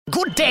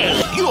Good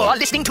day. You are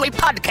listening to a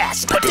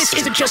podcast, but this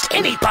isn't just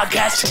any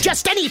podcast.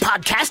 Just any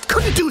podcast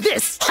couldn't do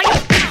this.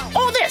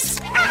 Or this.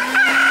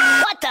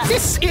 What the?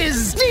 This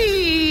is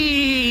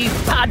the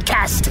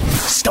podcast.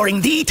 Starring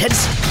the Ted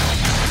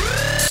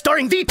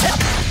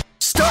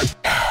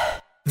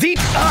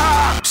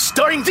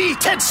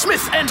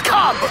Smith and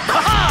Cobb.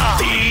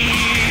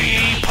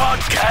 The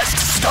podcast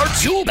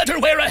starts. You better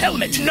wear a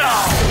helmet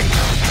now.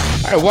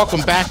 All right,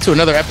 welcome back to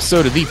another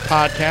episode of The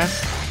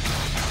Podcast.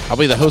 I'll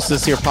be the host of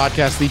this here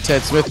podcast, The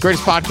Ted Smith,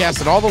 greatest podcast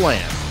in all the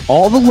land.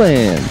 All the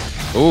land.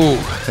 Ooh,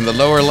 in the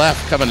lower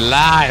left, coming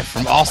live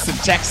from Austin,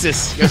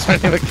 Texas. Here's my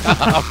name,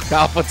 Cobb.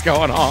 Cobb, what's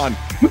going on?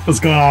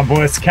 What's going on,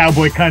 boys?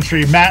 Cowboy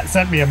country. Matt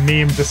sent me a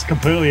meme just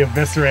completely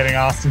eviscerating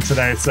Austin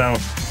today, so,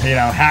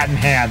 hat in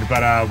hand.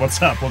 But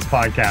what's up? What's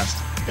podcast?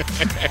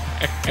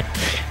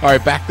 All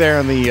right, back there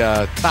in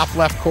the top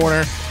left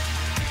corner,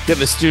 getting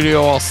the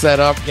studio all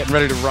set up, getting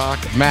ready to rock.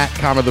 Matt,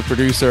 the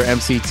producer,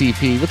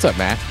 MCTP. What's up,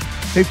 Matt?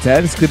 Hey,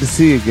 Ted. It's good to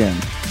see you again.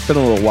 It's been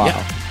a little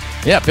while.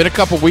 Yeah, been a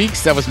couple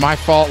weeks. That was my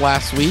fault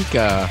last week.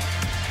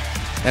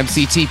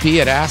 MCTP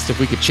had asked if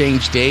we could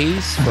change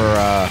days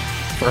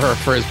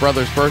for his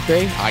brother's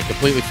birthday. I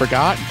completely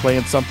forgot and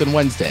planned something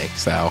Wednesday,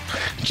 so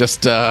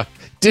just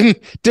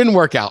didn't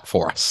work out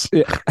for us.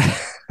 Yeah.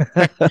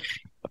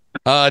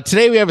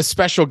 Today we have a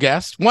special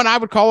guest, one I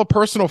would call a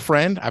personal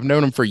friend. I've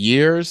known him for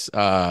years.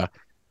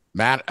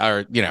 Matt,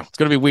 it's going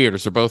to be weird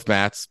as they're both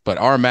Matts, but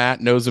our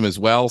Matt knows him as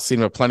well. Seen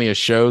him at plenty of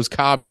shows.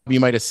 Cobb, you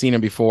might have seen him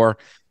before.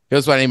 He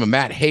goes by the name of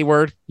Matt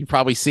Hayward. You've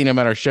probably seen him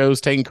at our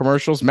shows taking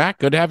commercials. Matt,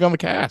 good to have you on the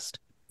cast.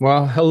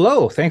 Well,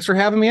 hello. Thanks for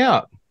having me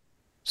out.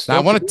 Now,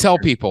 I want to tell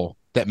people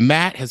that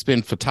Matt has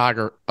been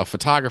a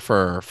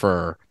photographer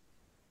for,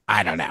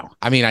 I don't know.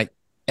 I mean,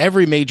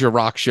 every major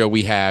rock show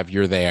we have,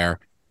 you're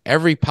there.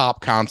 Every pop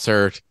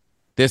concert,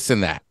 this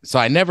and that. So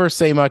I never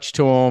say much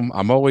to him.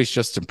 I'm always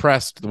just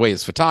impressed the way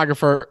his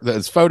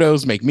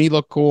photos make me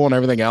look cool and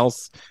everything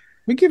else.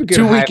 We give a good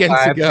 2 high weekends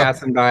five, ago,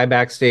 passing by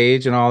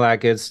backstage and all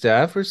that good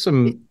stuff. There's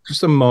some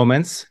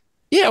moments.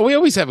 Yeah, we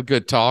always have a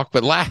good talk.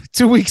 But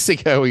 2 weeks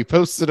ago, he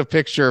posted a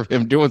picture of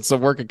him doing some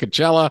work at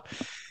Coachella,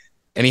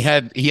 and he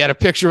had a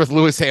picture with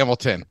Lewis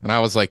Hamilton, and I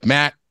was like,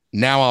 Matt,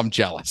 now I'm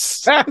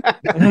jealous.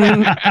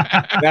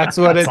 That's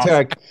what it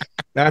took.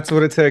 That's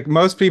what it took.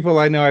 Most people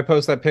I know, I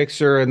post that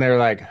picture and they're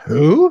like,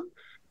 who?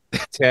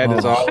 Ted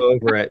is all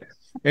over it.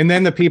 And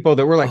then the people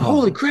that were like,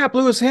 holy crap,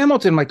 Lewis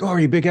Hamilton. I'm like, oh, are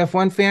you a big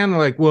F1 fan? They're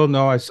like, well,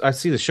 no, I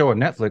see the show on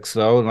Netflix,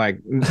 though. And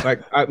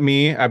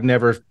I've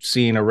never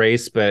seen a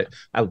race, but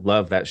I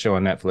love that show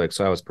on Netflix.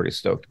 So I was pretty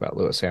stoked about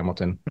Lewis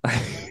Hamilton.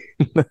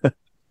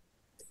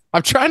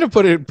 I'm trying to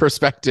put it in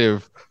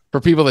perspective for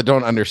people that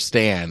don't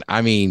understand.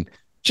 I mean,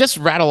 just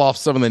rattle off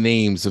some of the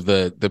names of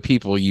the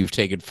people you've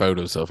taken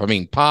photos of. I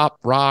mean, pop,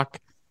 rock,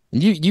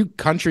 and you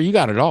country, you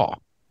got it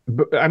all.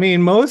 I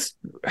mean,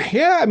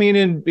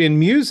 in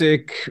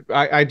music,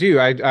 I do.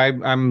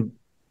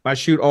 I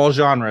shoot all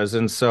genres,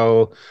 and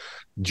so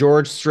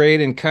George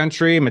Strait in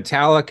country,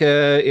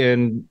 Metallica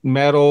in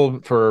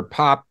metal, for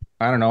pop,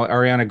 I don't know,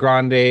 Ariana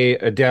Grande,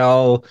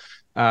 Adele.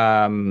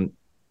 All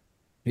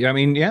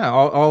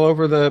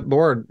over the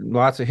board.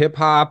 Lots of hip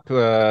hop,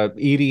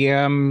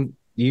 EDM.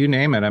 You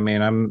name it. I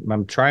mean,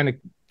 I'm trying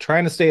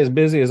to stay as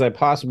busy as I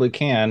possibly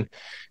can,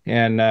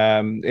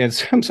 and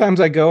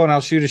sometimes I go and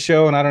I'll shoot a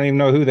show and I don't even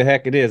know who the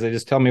heck it is. They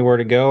just tell me where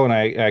to go and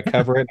I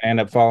cover it and I end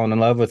up falling in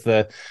love with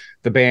the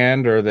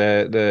band or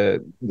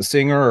the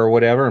singer or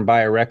whatever and buy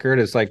a record.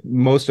 It's like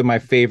most of my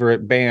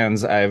favorite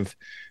bands I've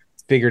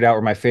figured out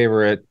were my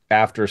favorite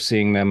after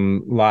seeing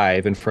them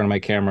live in front of my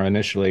camera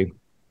initially.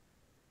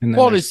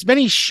 Well, as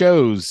many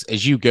shows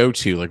as you go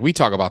to, like we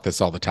talk about this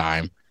all the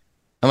time.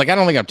 And I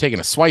don't think I'm taking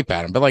a swipe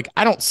at them, but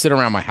I don't sit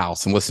around my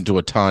house and listen to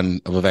a ton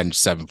of Avenged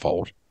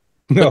Sevenfold.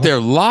 No. But their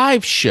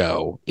live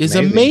show is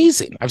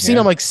amazing. I've seen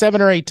them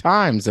 7 or 8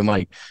 times,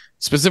 and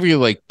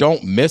specifically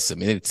don't miss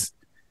them.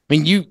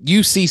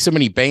 You see so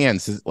many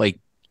bands. I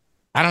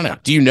don't know.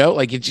 Do you know?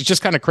 It's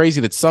just kind of crazy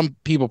that some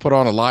people put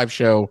on a live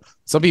show.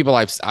 Some people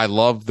I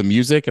love the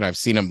music and I've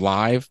seen them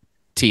live.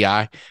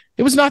 T.I.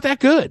 It was not that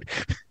good.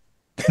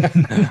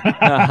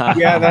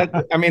 Yeah,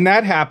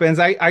 that happens.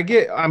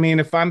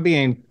 If I'm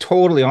being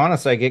totally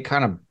honest, I get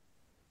kind of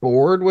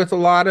bored with a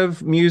lot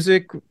of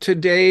music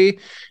today,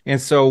 and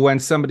so when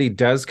somebody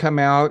does come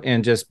out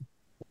and just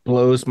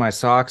blows my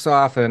socks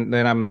off, and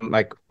then I'm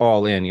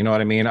all in, you know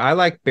what I mean? I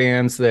like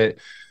bands that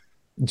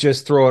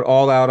just throw it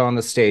all out on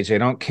the stage. They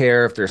don't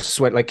care if they're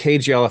sweat.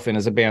 Cage the Elephant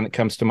is a band that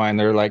comes to mind.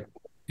 They're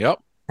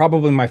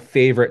probably my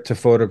favorite to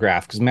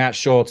photograph, because Matt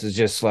Schultz is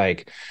just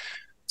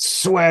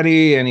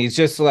sweaty and he's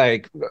just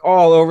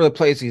all over the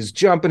place. He's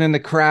jumping in the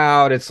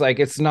crowd. It's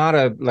it's not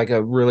a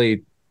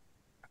really,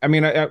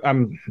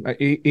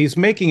 he's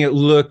making it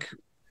look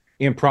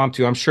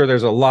impromptu. I'm sure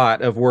there's a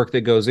lot of work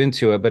that goes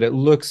into it, but it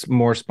looks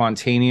more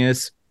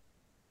spontaneous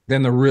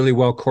than the really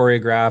well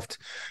choreographed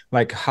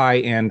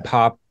high-end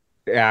pop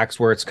acts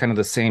where it's kind of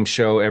the same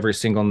show every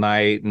single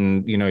night,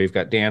 and you've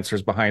got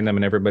dancers behind them,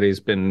 and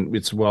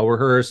it's well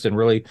rehearsed and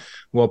really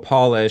well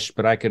polished,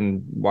 but I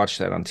can watch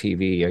that on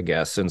TV, I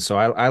guess. And so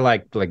I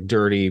like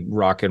dirty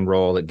rock and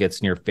roll that gets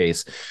in your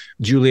face.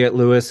 Juliette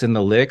Lewis in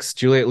the Licks.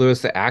 Juliette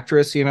Lewis, the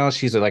actress,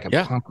 she's like a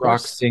punk rock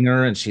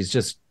singer, and she's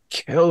just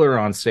killer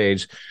on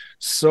stage.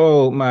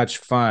 So much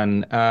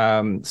fun.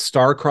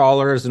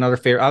 Starcrawler is another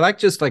favorite. I like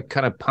just like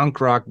kind of punk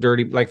rock,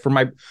 dirty, like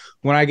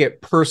when I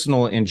get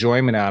personal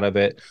enjoyment out of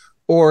it,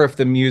 or if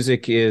the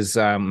music is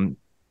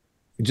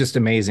just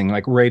amazing,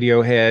 like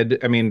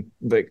Radiohead. I mean,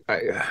 like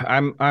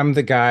I'm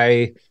the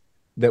guy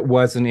that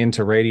wasn't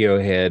into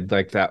Radiohead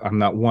like that. I'm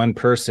not one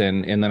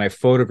person, and then I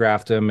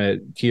photographed them at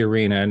Key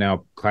Arena,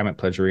 now Climate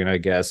Pledge Arena, I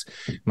guess.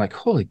 I'm like,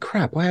 holy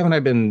crap! Why haven't I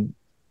been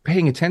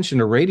paying attention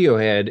to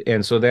Radiohead?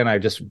 And so then I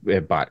just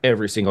bought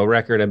every single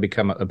record. I've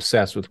become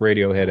obsessed with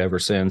Radiohead ever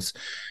since.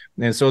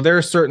 And so there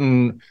are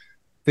certain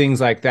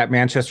things like that.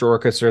 Manchester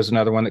Orchestra is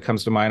another one that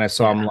comes to mind. I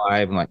saw them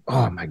live. I'm like,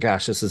 oh my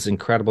gosh, this is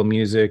incredible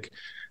music.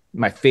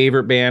 My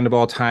favorite band of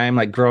all time,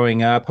 like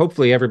growing up.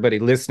 Hopefully everybody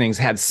listening's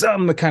had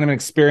some kind of an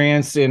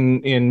experience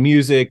in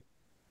music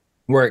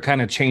where it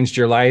kind of changed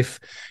your life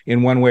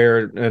in one way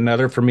or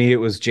another. For me, it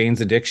was Jane's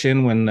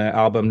Addiction when the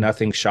album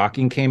Nothing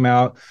Shocking came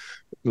out,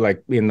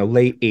 like in the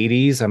late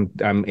 80s.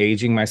 I'm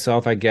aging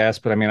myself, I guess,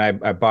 but I mean,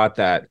 I bought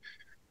that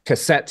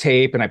cassette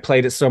tape and I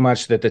played it so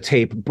much that the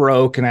tape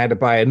broke and I had to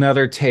buy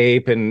another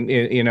tape. And,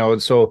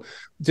 so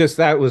just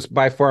that was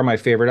by far my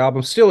favorite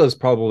album. Still is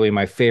probably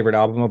my favorite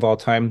album of all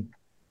time.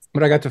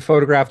 But I got to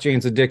photograph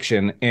Jane's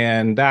Addiction,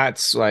 and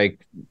that's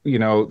like,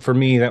 for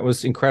me, that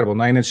was incredible.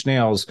 Nine Inch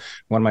Nails,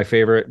 one of my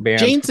favorite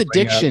bands. Jane's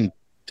Addiction.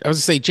 I was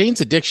gonna say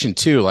Jane's Addiction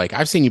too. Like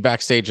I've seen you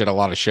backstage at a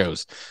lot of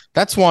shows.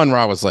 That's one where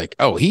I was like,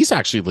 oh, he's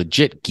actually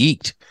legit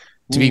geeked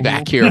to be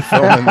back here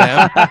filming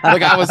them.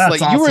 Like I was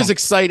like, awesome. You were as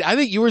excited. I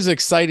think you were as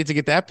excited to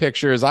get that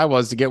picture as I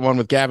was to get one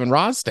with Gavin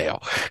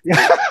Rossdale.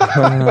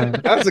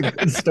 That was a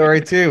good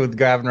story too with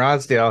Gavin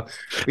Rossdale.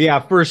 Yeah,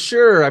 for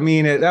sure. I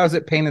mean, that was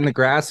at Pain in the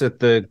Grass at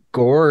the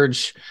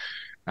Gorge.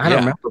 I don't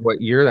remember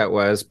what year that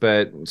was,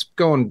 but it's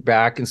going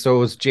back. And so it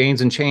was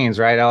Janes and Chains,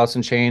 right? Alice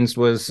in Chains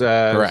was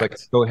like a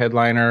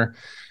co-headliner.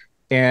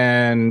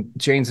 And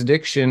Jane's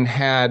Addiction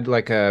had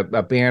like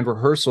a band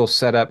rehearsal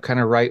set up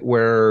kind of right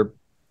where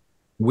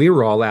we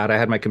were all at. I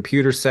had my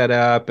computer set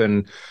up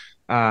and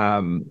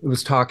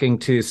was talking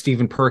to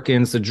Stephen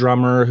Perkins, the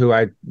drummer, who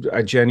I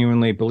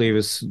genuinely believe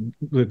is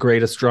the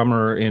greatest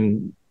drummer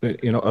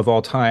of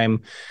all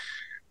time.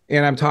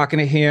 And I'm talking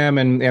to him,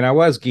 and I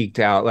was geeked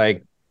out.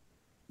 Like,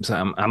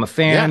 so I'm a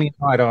fan.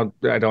 I don't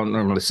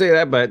normally say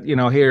that, but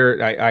here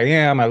I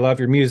am. I love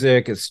your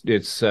music. It's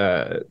this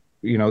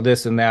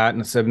and that. And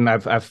I said, and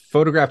I've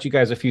photographed you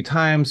guys a few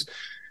times.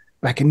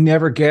 I can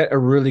never get a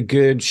really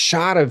good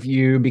shot of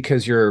you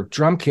because your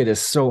drum kit is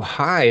so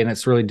high and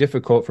it's really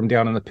difficult from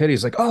down in the pit.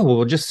 He's like, oh, well,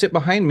 we'll just sit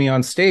behind me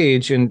on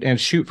stage and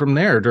shoot from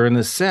there during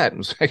this set. I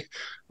was like,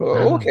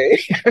 oh, okay,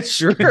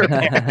 sure.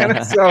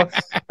 So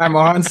I'm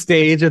on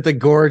stage at the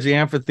Gorge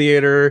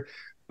Amphitheater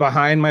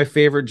behind my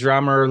favorite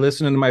drummer,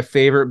 listening to my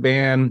favorite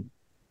band.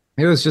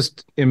 It was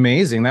just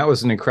amazing. That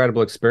was an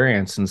incredible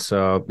experience. And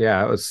so,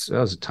 yeah, it was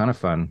a ton of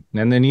fun.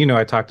 And then,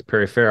 I talked to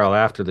Perry Farrell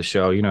after the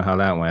show. You know how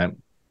that went.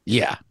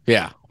 Yeah.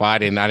 Well, I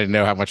didn't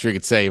know how much we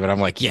could say, but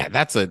I'm like, yeah,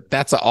 that's an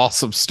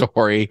awesome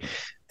story.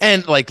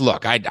 And like,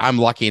 look, I'm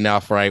lucky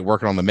enough, right,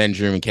 working on the men's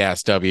room in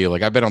KSW.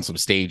 Like I've been on some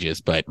stages,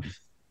 but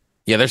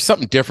yeah, there's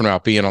something different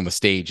about being on the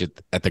stage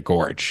at the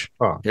Gorge.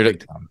 Oh,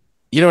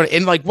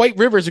 and like White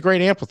River is a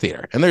great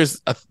amphitheater, and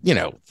there's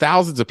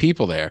thousands of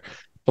people there.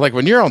 But like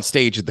when you're on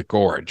stage at the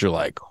Gorge, you're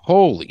like,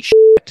 holy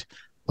shit!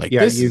 Like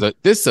this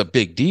is a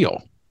big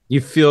deal. You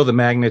feel the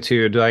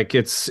magnitude. Like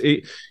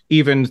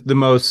even the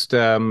most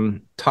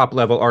top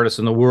level artists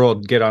in the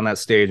world get on that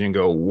stage and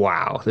go,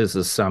 wow, this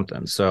is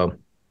something. So,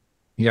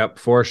 yep,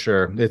 for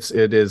sure.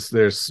 It is.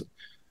 There's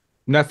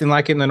nothing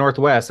like it in the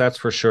Northwest. That's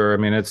for sure. I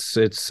mean, it's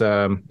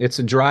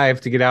a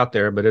drive to get out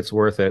there, but it's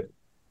worth it.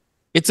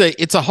 It's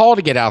a haul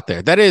to get out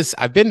there. That is,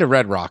 I've been to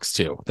Red Rocks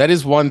too. That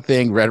is one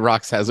thing Red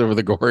Rocks has over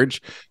the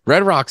Gorge.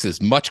 Red Rocks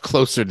is much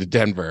closer to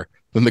Denver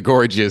than the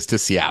Gorge is to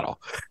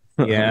Seattle.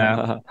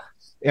 Yeah.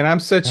 And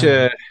I'm such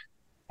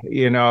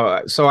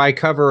so I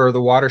cover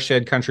the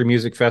Watershed Country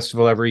Music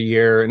Festival every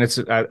year, and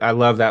I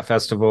love that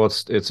festival.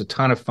 It's a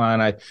ton of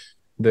fun.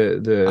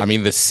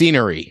 The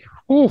scenery.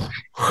 Ooh.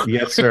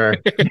 Yes, sir.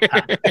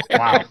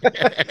 Wow.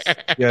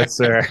 Yes,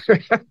 sir.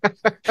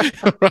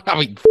 I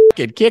mean,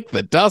 fucking kick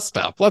the dust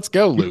up. Let's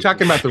go, Luke. You're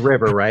talking about the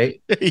river, right?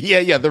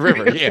 Yeah, the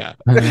river. Yeah.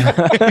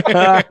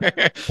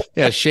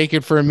 Yeah, shake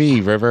it for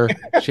me, river.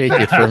 Shake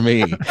it for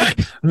me.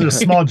 Those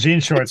are small jean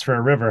shorts for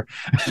a river.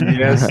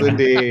 Yes,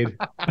 indeed.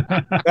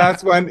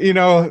 That's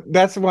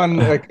one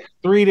like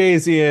 3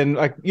 days in,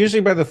 like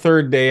usually by the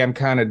third day, I'm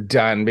kind of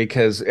done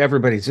because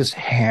everybody's just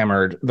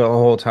hammered the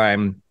whole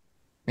time.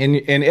 And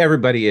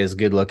everybody is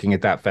good looking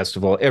at that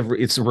festival.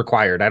 It's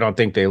required. I don't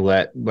think they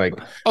let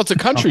it's a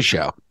country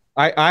show.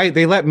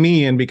 They let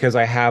me in because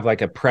I have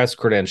like a press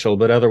credential,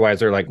 but otherwise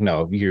they're like,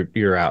 no,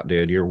 you're out,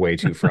 dude. You're way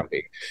too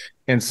frumpy.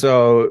 And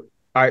so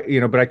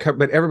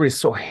but everybody's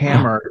so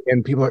hammered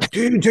and people are like,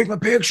 dude, take my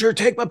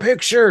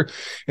picture.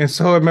 And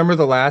so I remember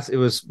it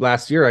was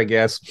last year, I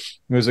guess.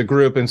 It was a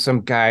group and some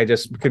guy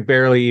just could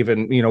barely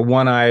even,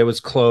 one eye was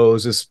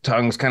closed. His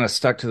tongue's kind of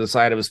stuck to the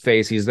side of his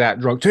face. He's that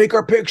drunk. Take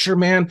our picture,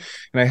 man.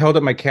 And I held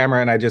up my camera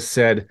and I just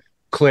said,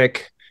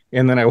 click.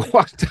 And then I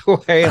walked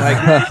away.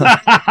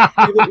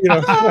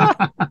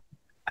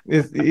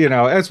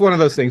 It's one of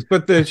those things.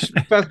 But the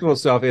festival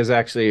itself is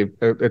actually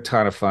a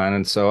ton of fun.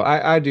 And so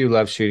I do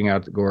love shooting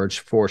out the gorge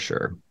for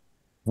sure.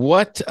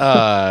 What,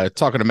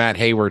 talking to Matt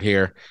Hayward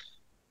here,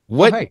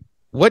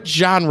 what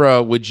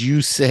genre would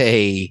you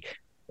say,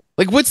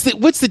 like, what's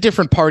the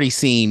different party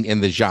scene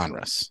in the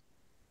genres,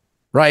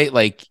 right?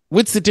 Like,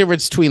 what's the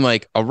difference between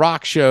like a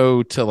rock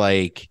show to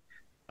like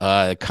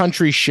a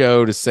country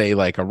show to say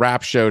like a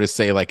rap show to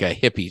say like a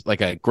hippie, like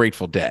a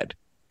Grateful Dead?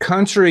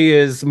 Country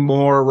is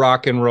more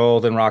rock and roll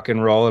than rock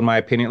and roll, in my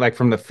opinion, like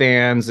from the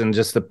fans and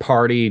just the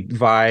party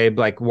vibe,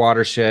 like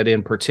Watershed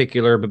in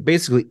particular, but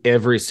basically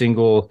every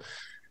single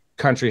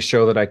country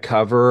show that I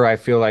cover, I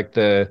feel like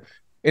and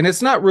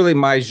it's not really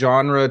my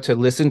genre to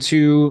listen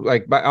to.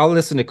 Like, I'll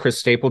listen to Chris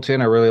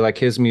Stapleton. I really like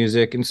his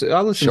music. And so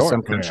I'll listen to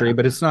some country,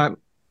 but it's not,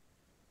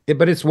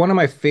 but it's one of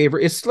my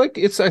favorite.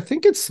 I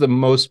think it's the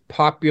most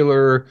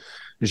popular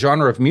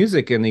genre of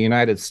music in the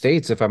United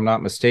States, if I'm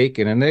not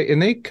mistaken. And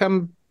they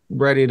come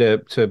ready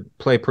to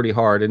play pretty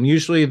hard. And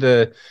usually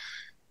the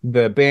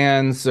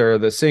bands or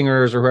the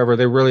singers or whoever,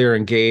 they really are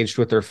engaged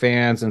with their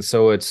fans. And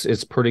so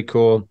it's pretty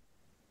cool.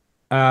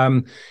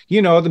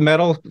 The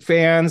metal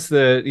fans,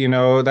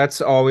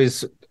 that's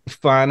always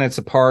fun. It's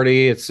a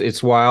party.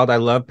 It's wild. I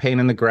love Pain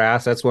in the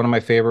Grass. That's one of my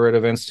favorite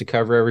events to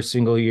cover every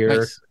single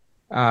year.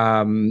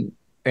 Nice.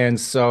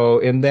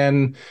 And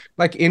then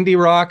like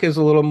indie rock is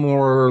a little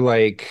more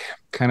like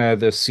kind of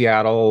the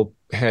Seattle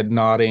head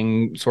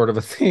nodding sort of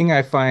a thing,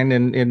 I find.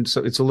 And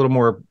so it's a little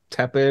more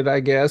tepid,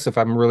 I guess, if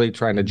I'm really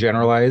trying to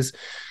generalize,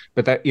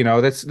 but that,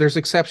 there's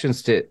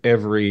exceptions to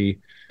every.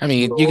 I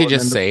mean, you could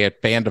just say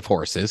it, Band of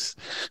Horses.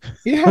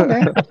 Yeah,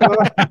 man.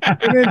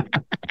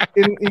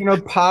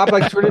 Pop,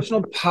 like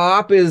traditional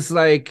pop is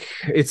like,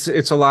 it's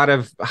a lot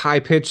of high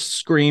pitched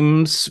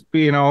screams,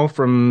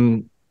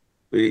 from,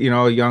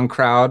 a young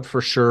crowd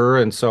for sure.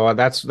 And so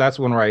that's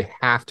one where I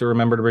have to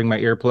remember to bring my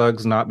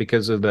earplugs, not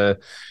because of the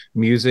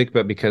music,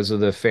 but because of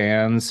the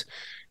fans.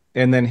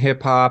 And then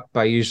hip hop,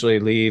 I usually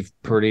leave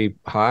pretty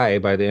high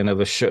by the end of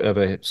a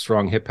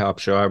strong hip hop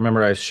show. I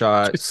remember I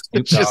shot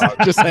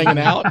just hanging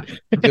out,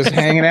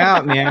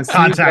 man.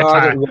 Snoop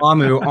Dogg at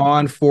WAMU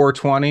on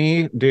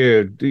 420,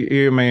 dude.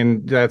 You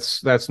mean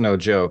that's no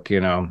joke,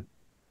 Well,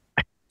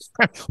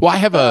 I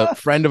have a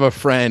friend of a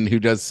friend who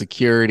does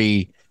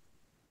security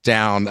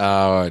down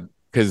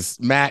because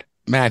Matt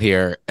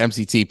here,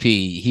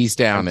 MCTP, he's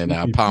down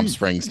in Palm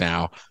Springs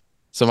now.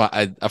 So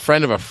a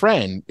friend of a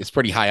friend is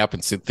pretty high up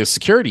in the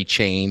security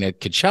chain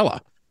at Coachella.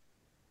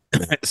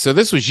 So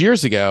this was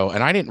years ago,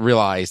 and I didn't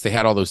realize they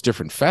had all those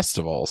different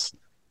festivals.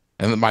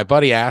 And then my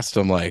buddy asked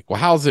him, like, well,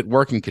 how's it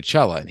working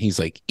Coachella? And he's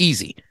like,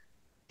 easy.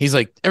 He's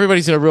like,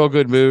 everybody's in a real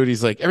good mood.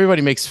 He's like,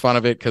 everybody makes fun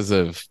of it because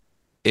of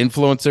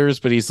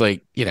influencers. But he's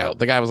like,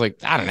 the guy was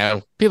like, I don't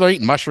know. People are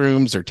eating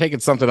mushrooms or taking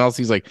something else.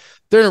 He's like,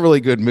 they're in a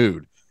really good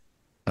mood.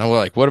 And we're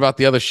like, what about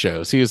the other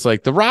shows? He was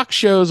like, the rock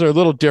shows are a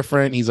little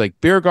different. He's like,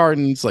 beer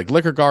gardens, like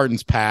liquor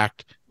gardens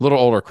packed, little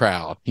older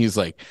crowd. He's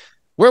like,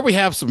 where we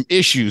have some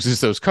issues is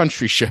those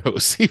country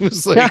shows. He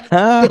was like,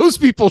 those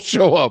people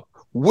show up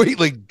way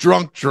like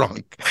drunk.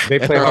 They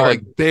play hard.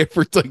 Like there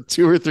for like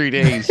 2 or 3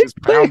 days,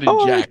 just pounding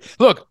Jack.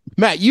 Look,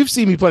 Matt, you've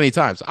seen me plenty of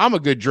times. I'm a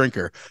good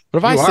drinker, but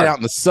if I sit out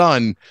in the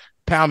sun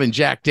pounding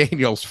Jack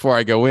Daniels before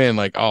I go in,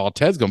 like, oh,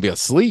 Ted's gonna be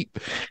asleep.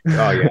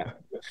 Oh yeah.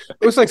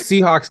 It was like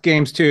Seahawks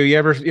games too. You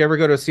ever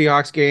go to a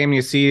Seahawks game and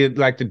you see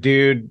like the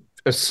dude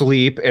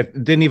asleep?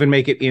 It didn't even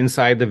make it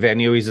inside the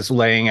venue. He's just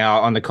laying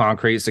out on the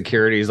concrete.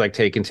 Security's like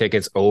taking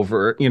tickets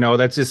over.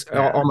 That's just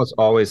almost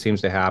always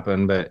seems to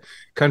happen. But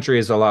country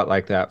is a lot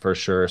like that for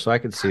sure. So I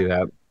could see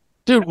that.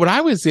 Dude, when I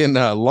was in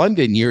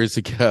London years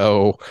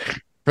ago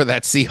for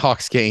that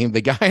Seahawks game,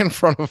 the guy in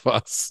front of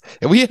us,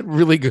 and we had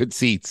really good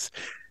seats.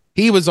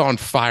 He was on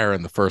fire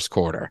in the first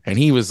quarter, and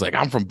he was like,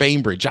 I'm from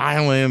Bainbridge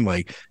Island.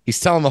 Like, he's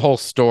telling the whole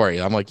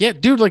story. I'm like, yeah,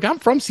 dude, like, I'm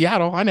from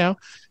Seattle. I know.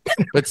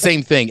 But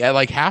same thing at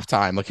like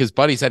halftime, like his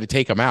buddies had to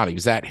take him out. He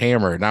was that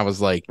hammered. And I was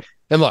like,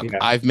 and look,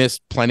 I've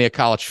missed plenty of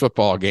college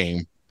football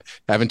game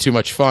having too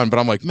much fun, but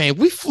I'm like, man,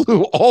 we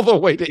flew all the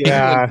way to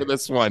England for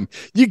this one.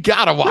 You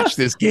got to watch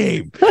this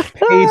game.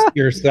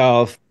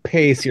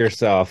 Pace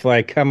yourself.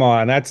 Like, come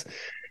on. That's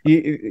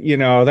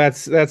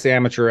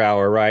amateur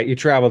hour, right? You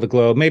travel the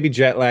globe. Maybe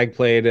jet lag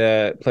played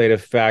a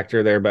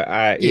factor there, but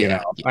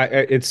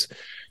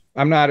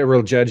I'm not a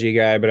real judgy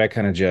guy, but I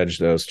kind of judge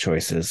those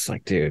choices.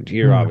 Like, dude,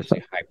 you're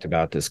obviously hyped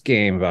about this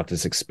game, about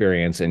this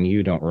experience, and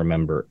you don't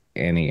remember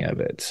any of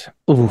it.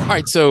 All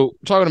right, so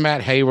talking to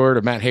Matt Hayward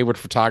of Matt Hayward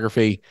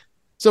Photography.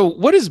 So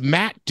what does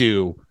Matt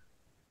do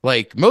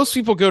Like most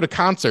people go to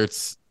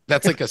concerts.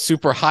 That's like a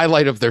super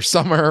highlight of their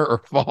summer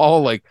or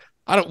fall. Like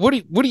I don't. What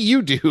do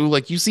you do?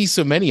 Like you see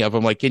so many of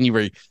them. Like can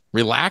you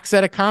relax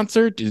at a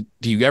concert? Do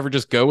you ever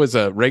just go as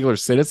a regular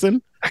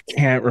citizen? I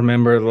can't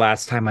remember the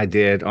last time I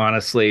did,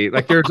 honestly.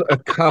 Like there's a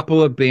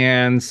couple of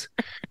bands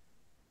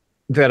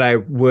that I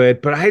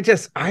would, but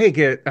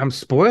I'm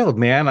spoiled,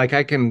 man. Like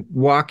I can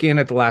walk in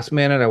at the last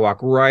minute. I walk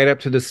right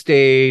up to the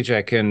stage.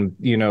 I can,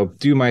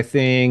 do my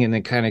thing and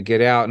then kind of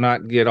get out,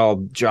 not get all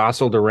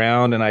jostled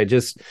around. And I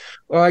guess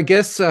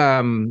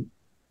my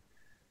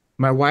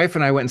wife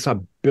and I went and saw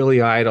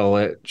Billy Idol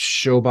at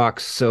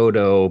Showbox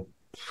Soto.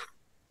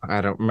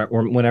 I don't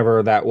remember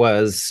whenever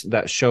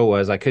that show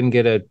was. I couldn't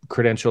get a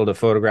credential to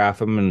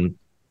photograph him,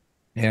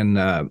 and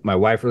my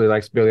wife really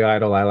likes Billy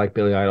Idol. I like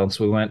Billy Idol,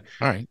 so we went.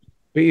 All right.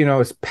 But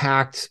it's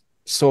packed,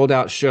 sold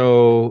out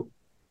show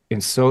in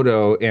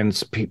Soto,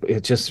 and people.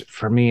 It just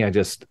for me, I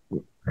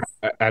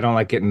don't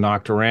like getting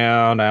knocked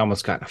around. I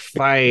almost got in a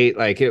fight.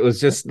 Like it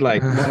was just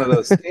like one of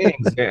those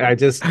things.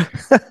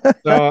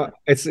 So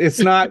it's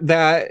not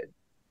that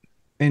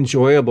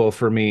enjoyable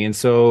for me. And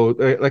so,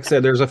 like I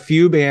said, there's a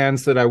few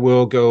bands that I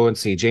will go and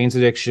see: Jane's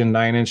Addiction,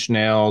 Nine Inch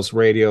Nails,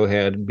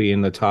 Radiohead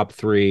being the top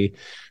three,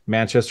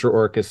 Manchester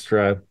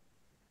Orchestra.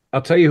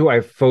 I'll tell you who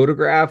I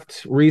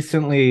photographed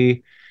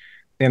recently.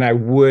 And I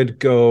would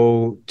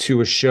go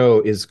to a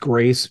show is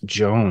Grace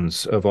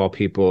Jones, of all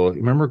people.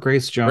 Remember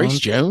Grace Jones? Grace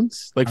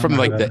Jones? Like from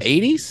like the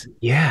 80s?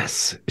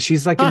 Yes.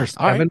 She's like in her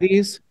 70s.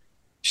 Right.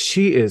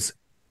 She is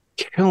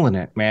killing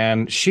it,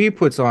 man. She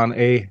puts on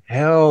a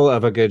hell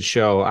of a good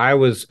show. I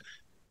was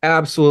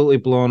absolutely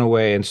blown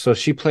away. And so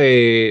she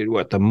played,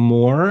 the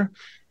Moore?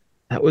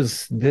 That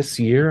was this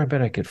year. I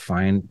bet I could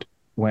find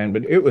when,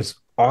 but it was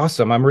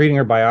awesome. I'm reading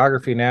her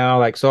biography now.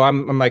 Like, so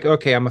I'm like,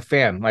 okay, I'm a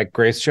fan. Like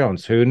Grace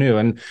Jones, who knew?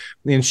 And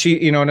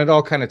she, and it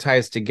all kind of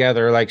ties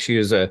together. Like she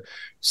was a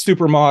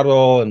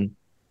supermodel and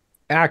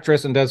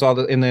actress and does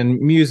and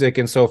then music.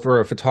 And so for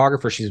a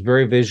photographer, she's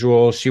very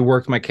visual. She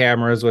worked my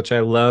cameras, which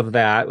I love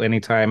that.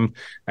 Anytime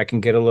I can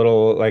get a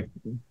little like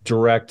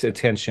direct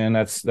attention,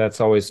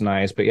 that's always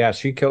nice. But yeah,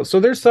 she killed.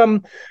 So there's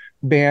some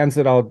bands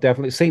that I'll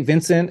definitely. St.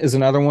 Vincent is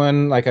another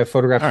one. Like I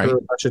photographed her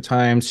a bunch of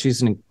times.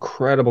 She's an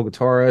incredible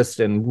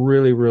guitarist and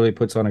really, really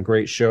puts on a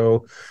great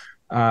show.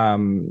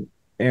 And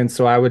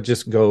so I would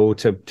just go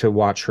to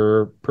watch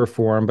her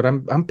perform. But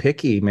I'm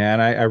picky,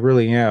 man. I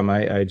really am.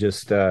 I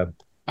just. All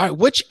right.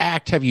 Which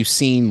act have you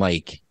seen?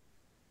 Like,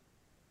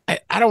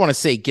 I don't want to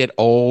say get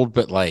old,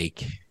 but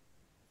like,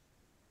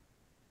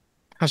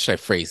 how should I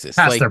phrase this?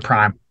 Past like, their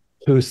prime.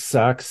 Who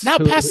sucks?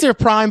 Not past their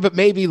prime, but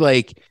maybe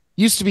like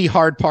used to be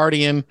hard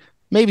partying.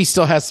 Maybe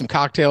still has some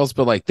cocktails,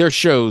 but like if their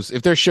show's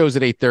at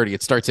 8:30,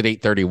 it starts at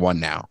 8:31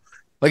 now.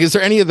 Like, is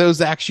there any of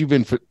those acts you've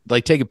been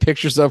like taking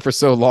pictures of for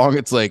so long?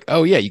 It's like,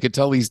 oh yeah, you could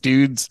tell these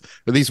dudes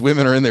or these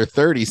women are in their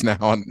 30s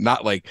now, and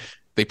not like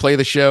they play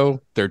the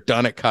show, they're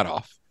done at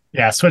cutoff.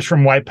 Yeah, switch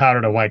from white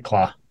powder to White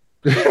Claw.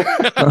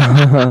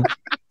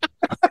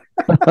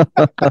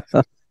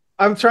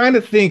 I'm trying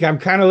to think. I'm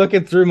kind of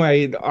looking through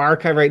my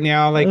archive right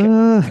now. Like,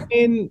 I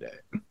mean,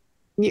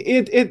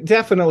 it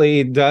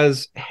definitely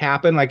does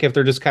happen. Like if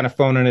they're just kind of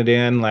phoning it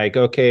in, like,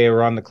 okay,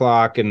 we're on the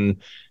clock and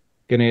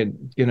gonna,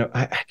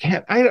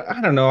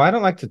 I don't know. I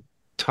don't like to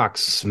talk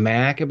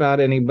smack about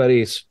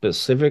anybody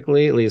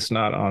specifically, at least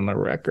not on the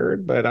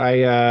record, but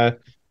I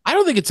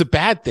don't think it's a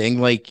bad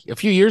thing. Like a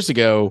few years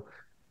ago.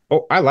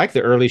 Oh, I like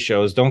the early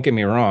shows. Don't get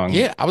me wrong.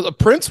 Yeah.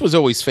 Prince was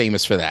always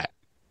famous for that.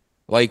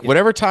 Like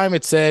whatever time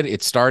it said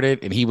it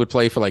started, and he would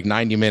play for like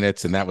 90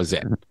 minutes and that was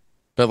it.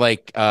 But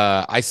like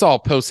I saw a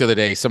post the other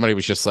day, somebody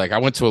was just like, I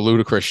went to a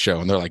Ludacris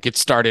show and they're like, it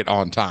started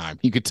on time.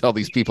 You could tell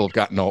these people have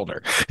gotten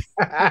older.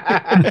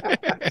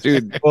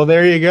 Dude. Well,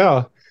 there you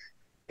go.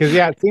 Because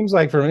yeah, it seems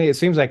like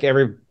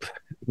a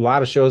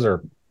lot of shows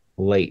are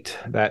late.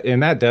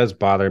 That does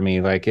bother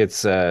me. Like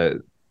it's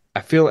I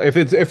feel if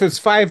it's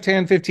 5,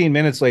 10, 15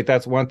 minutes late,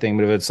 that's one thing.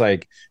 But if it's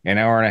like an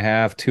hour and a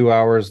half, 2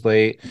 hours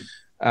late,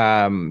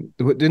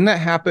 didn't that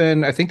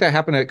happen? I think that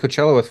happened at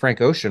Coachella with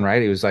Frank Ocean,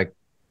 right? He was like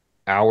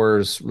hour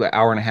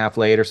and a half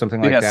late or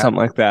something like that. Something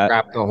like that.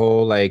 Wrapped the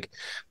whole like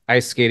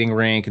ice skating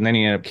rink, and then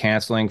he ended up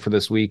canceling for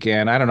this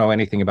weekend. I don't know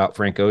anything about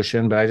Frank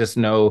Ocean, but I just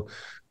know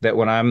that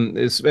when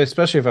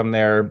especially if I'm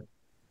there,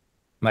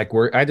 like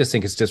I just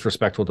think it's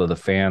disrespectful to the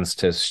fans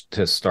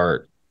to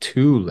start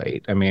too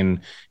late. I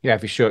mean, yeah,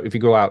 if you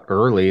go out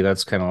early,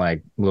 that's kind of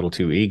like a little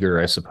too eager,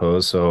 I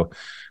suppose. So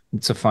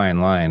it's a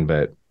fine line,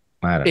 but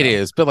I don't know. It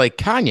is, but like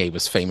Kanye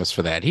was famous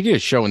for that. He did a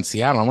show in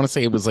Seattle. I want to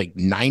say it was like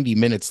 90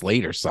 minutes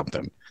late or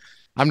something.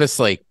 I'm just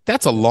like,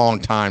 that's a long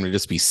time to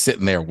just be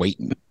sitting there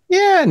waiting.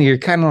 Yeah, and you're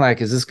kind of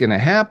like, is this going to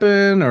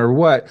happen or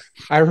what?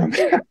 I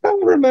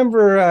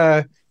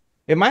remember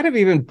it might have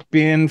even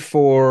been a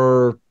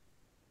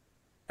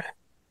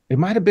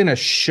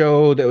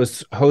show that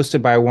was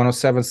hosted by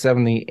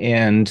 107.7 The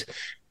End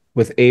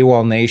with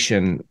AWOL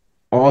Nation,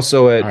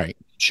 also at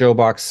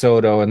Showbox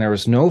Soto, and there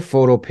was no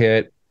photo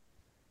pit.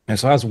 And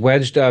so I was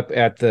wedged up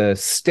at the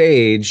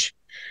stage,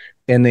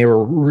 and they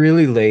were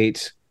really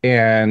late.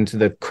 and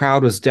the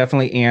crowd was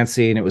definitely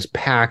antsy and it was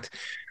packed.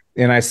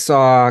 And I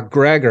saw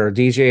Gregor,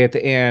 DJ, at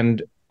the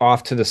end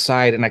off to the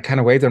side, and I kind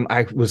of waved him.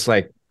 I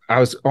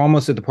was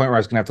almost at the point where I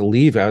was going to have to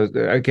leave.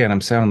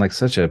 I'm sounding like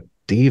such a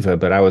diva,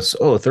 but I was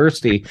so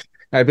thirsty.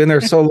 I'd been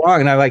there so long,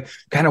 and I like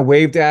kind of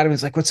waved at him.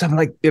 He's like, "What's up?"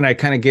 And I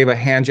kind of gave a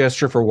hand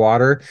gesture for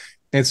water.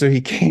 And so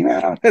he came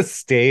out on the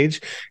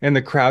stage and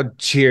the crowd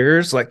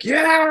cheers like,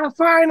 "Yeah,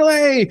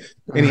 finally."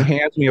 And he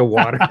hands me a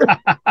water,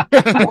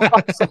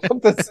 walks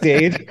off the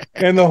stage,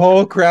 and the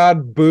whole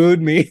crowd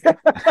booed me. That's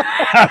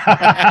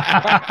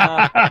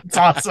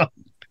awesome.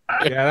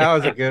 Yeah, that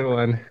was a good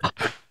one.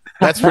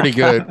 That's pretty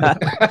good.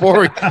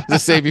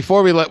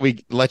 Before we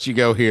let you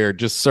go here,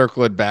 just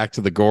circling back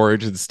to the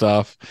gorge and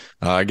stuff.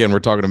 Again, we're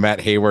talking to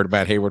Matt Hayward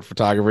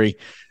Photography.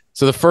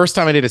 So the first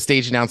time I did a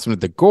stage announcement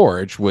at the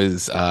gorge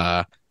was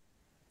I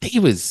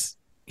think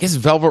his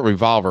Velvet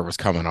Revolver was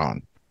coming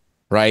on,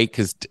 right?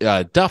 Because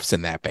Duff's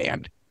in that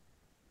band.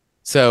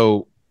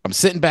 So I'm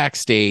sitting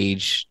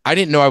backstage. I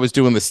didn't know I was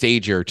doing the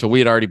stager till we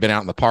had already been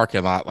out in the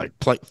parking lot, like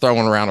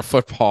throwing around a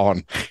football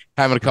and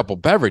having a couple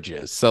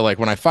beverages. So like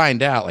when I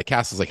find out, like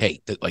Cass is like,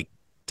 "Hey,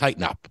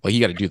 tighten up. Like you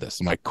got to do this."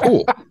 I'm like,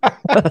 "Cool."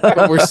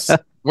 But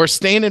we're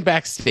standing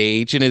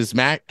backstage, and as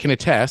Matt can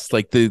attest,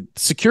 like the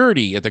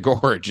security at the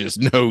gorge is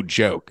no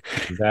joke.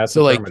 That's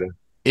so like.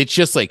 It's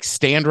just like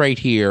stand right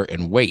here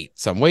and wait.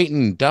 So I'm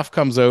waiting. Duff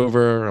comes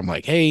over. I'm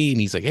like, "Hey,"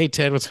 and he's like, "Hey,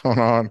 Ted, what's going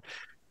on?"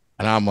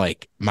 And I'm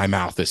like, my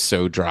mouth is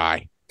so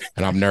dry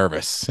and I'm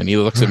nervous. And he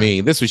looks at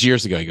me. This was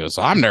years ago. He goes,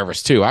 "I'm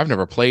nervous too. I've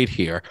never played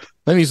here."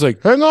 Then he's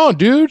like, "Hang on,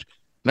 dude."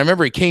 And I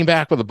remember he came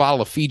back with a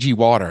bottle of Fiji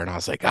water, and I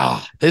was like,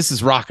 this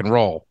is rock and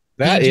roll.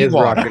 That Fiji is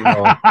water. rock and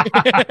roll.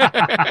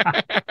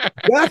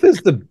 Duff is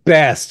the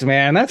best,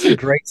 man. That's a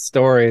great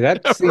story.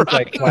 That seems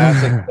like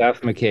classic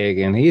Duff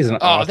McKagan. He's an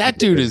awesome that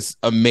dude is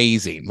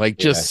amazing. Like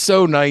just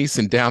so nice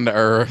and down to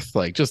earth.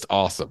 Like just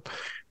awesome.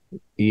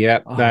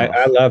 Yep.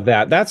 I love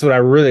that. That's what I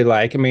really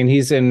like. I mean,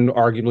 he's in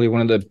arguably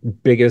one of the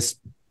biggest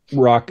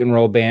rock and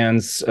roll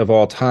bands of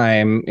all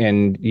time,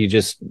 and you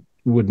just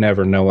would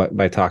never know it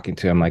by talking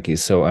to him. Like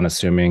he's so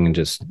unassuming and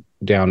just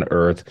down to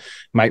earth.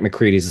 Mike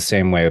McCready's the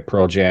same way with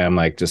Pearl Jam,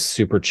 like just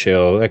super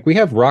chill. Like we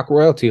have rock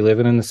royalty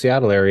living in the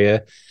Seattle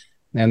area,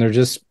 and they're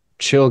just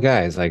chill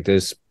guys. Like they'll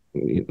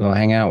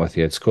hang out with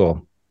you. It's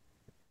cool.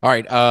 All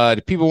right.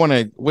 Do people want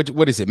to,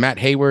 what is it?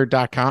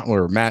 MattHayward.com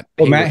or Matt?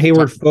 Matt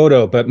Hayward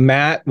Photo, but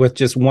Matt with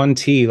just one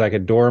T, like a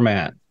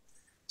doormat.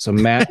 So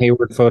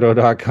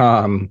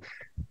MattHaywardPhoto.com.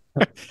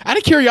 Out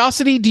of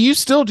curiosity, do you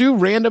still do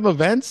random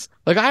events?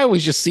 Like I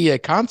always just see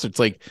at concerts.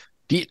 Like,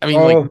 do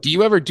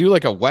you ever do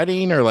like a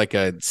wedding or like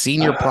a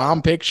senior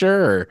prom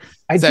picture? Or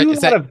I do a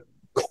lot of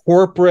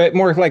corporate,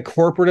 more like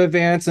corporate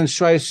events, and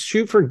so I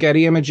shoot for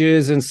Getty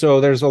Images, and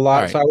so there's a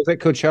lot. Right. So I was at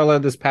Coachella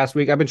this past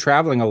week. I've been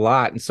traveling a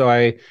lot, and so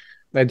I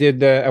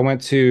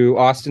went to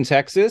Austin,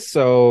 Texas.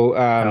 So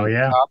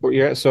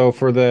so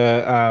for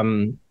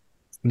the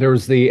there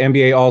was the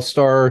NBA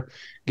All-Star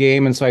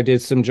game, and so I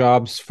did some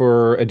jobs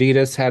for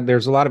Adidas.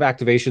 There's a lot of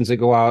activations that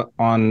go out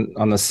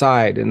on the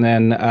side, and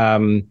then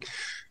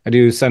I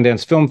do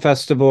Sundance Film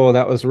Festival.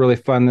 That was really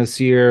fun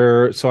this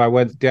year. So I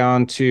went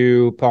down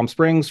to Palm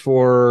Springs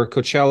for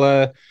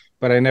Coachella,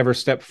 but I never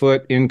stepped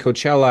foot in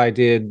Coachella. I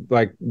did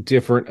like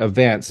different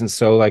events, and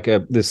so like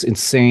this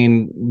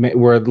insane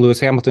where Lewis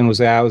Hamilton was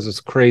at was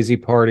this crazy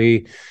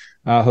party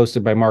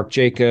hosted by Marc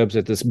Jacobs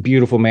at this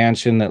beautiful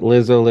mansion that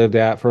Lizzo lived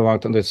at for a long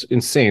time. That's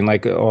insane,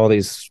 like all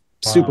these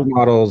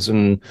supermodels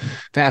and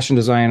fashion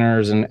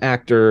designers and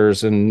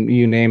actors and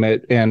you name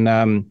it.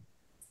 And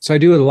so I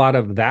do a lot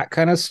of that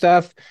kind of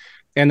stuff.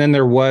 And then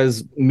there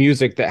was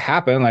music that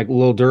happened, like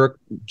Lil Durk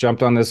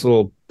jumped on this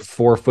little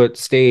 4-foot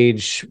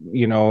stage,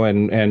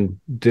 and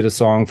did a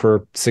song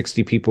for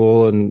 60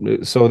 people.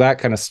 And so that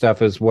kind of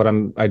stuff is what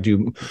I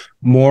do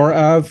more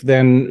of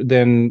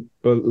than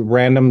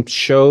random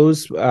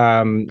shows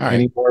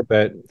anymore.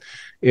 But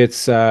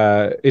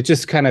it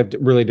just kind of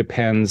really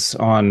depends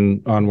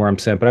on where I'm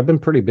sent. But I've been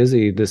pretty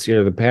busy this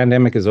year. The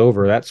pandemic is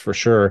over, that's for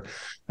sure.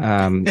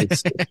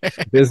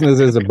 Business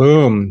is a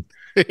boom.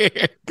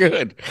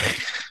 Good.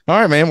 All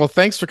right, man. Well,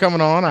 thanks for coming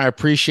on. I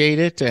appreciate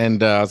it.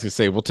 And I was gonna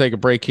say we'll take a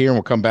break here and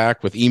we'll come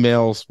back with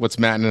emails. What's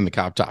Matt in the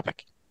Cobb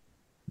topic?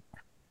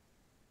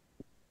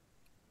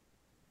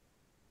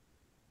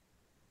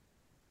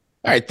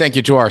 All right. Thank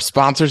you to our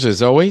sponsors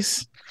as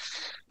always.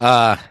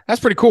 That's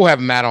pretty cool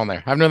having Matt on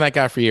there. I've known that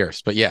guy for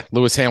years, but yeah,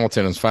 Lewis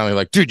Hamilton is finally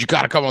like, "Dude, you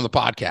got to come on the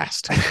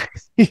podcast."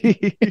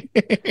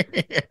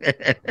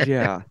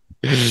 Yeah,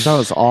 that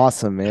was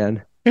awesome,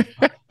 man.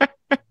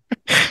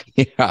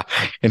 Yeah,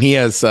 and he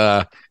has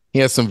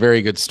some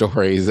very good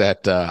stories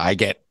that I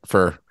get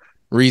for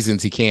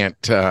reasons he can't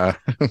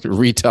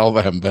retell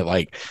them, but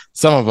like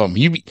some of them,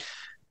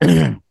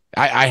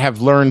 I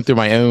have learned through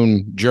my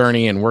own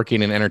journey and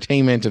working in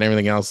entertainment and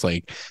everything else.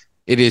 Like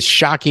it is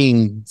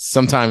shocking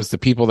sometimes the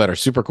people that are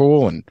super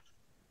cool, and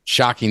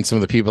shocking some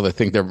of the people that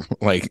think they're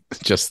like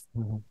just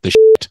the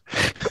shit.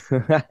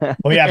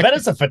 Well, yeah, I bet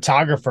as a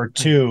photographer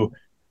too,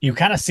 you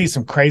kind of see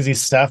some crazy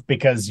stuff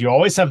because you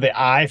always have the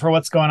eye for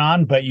what's going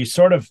on, but you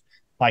sort of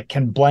like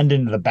can blend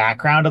into the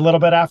background a little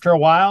bit after a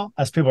while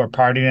as people are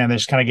partying and they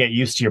just kind of get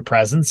used to your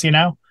presence,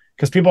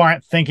 because people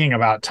aren't thinking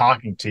about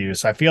talking to you.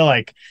 So I feel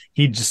like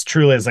he just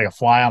truly is like a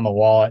fly on the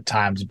wall at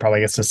times and probably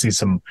gets to see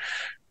some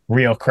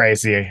real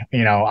crazy,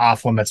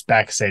 off limits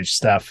backstage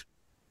stuff.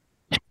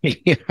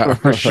 Yeah,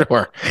 for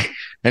sure.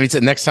 And he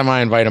said, next time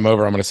I invite him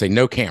over, I'm going to say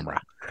no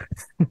camera.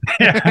 All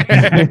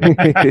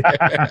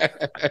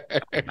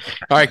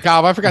right,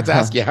 Kyle, I forgot to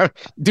ask you,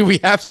 do we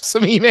have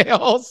some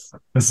emails?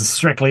 This is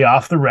strictly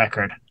off the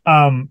record.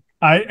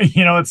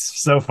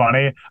 It's so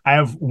funny. I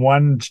have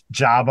one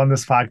job on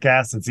this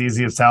podcast. It's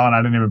easy as hell, and I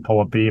didn't even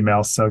pull up the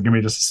emails. So give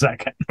me just a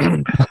second. All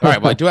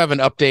right. Well, I do have an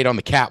update on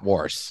the cat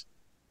wars.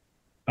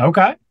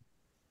 Okay.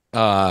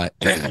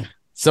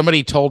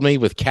 Somebody told me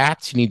with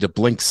cats, you need to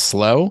blink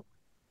slow,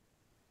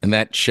 and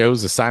that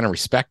shows a sign of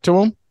respect to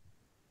them.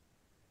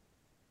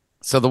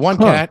 So the one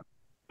cat.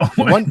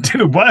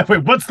 Dude,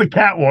 what's the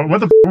cat war? What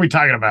the f- are we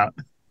talking about?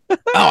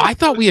 I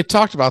thought we had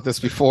talked about this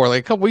before,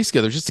 like a couple weeks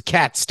ago. There's just a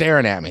cat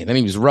staring at me. Then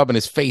he was rubbing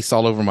his face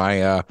all over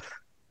my,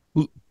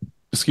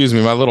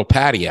 my little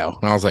patio.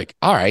 And I was like,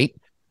 all right.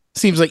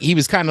 Seems like he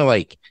was kind of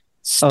like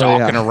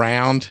stalking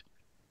around.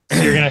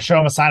 So you're going to show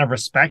him a sign of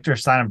respect or a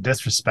sign of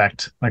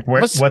disrespect? Like,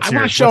 what's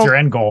your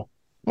end goal?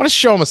 I want to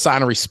show him a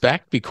sign of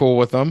respect, be cool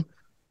with him.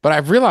 But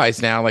I've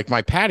realized now, like,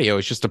 my patio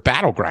is just a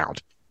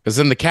battleground. Because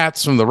then the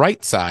cats from the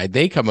right side,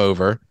 they come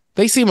over.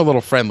 They seem a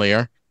little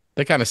friendlier.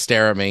 They kind of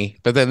stare at me,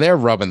 but then they're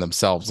rubbing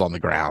themselves on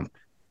the ground.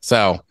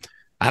 So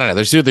I don't know.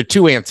 There's either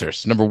two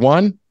answers. Number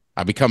one,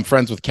 I become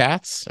friends with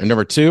cats. Or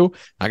number two,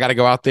 I got to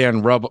go out there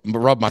and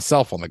rub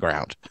myself on the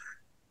ground.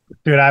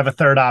 Dude, I have a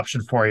third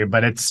option for you,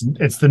 but it's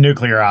the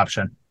nuclear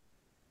option.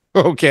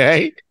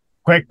 Okay.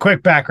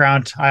 Quick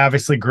background. I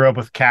obviously grew up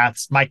with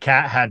cats. My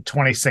cat had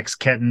 26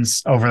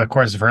 kittens over the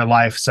course of her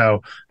life,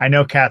 so I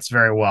know cats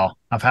very well.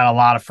 I've had a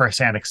lot of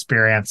firsthand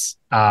experience,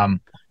 to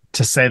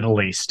say the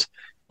least.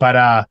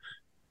 But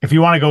if you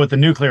want to go with the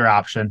nuclear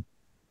option,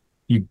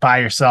 you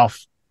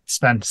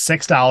spend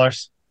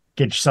 $6,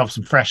 get yourself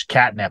some fresh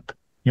catnip.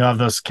 You'll have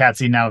those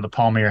cats eating out of the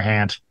palm of your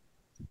hand.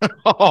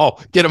 Oh,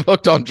 get them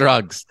hooked on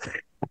drugs.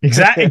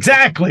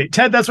 Exactly.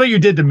 Ted, that's what you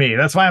did to me.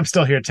 That's why I'm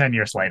still here 10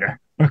 years later.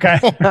 Okay.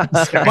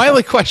 My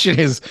only question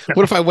is,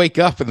 what if I wake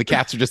up and the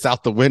cats are just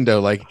out the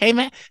window like, hey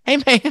man,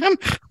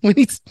 we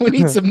need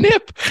some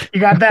nip. You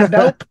got that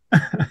dope?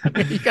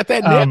 You got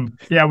that nip?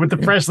 Yeah, with the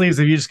fresh leaves,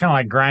 if you just kind of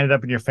like grind it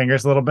up in your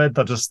fingers a little bit,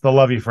 they'll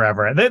love you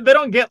forever. They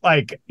don't get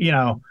like, they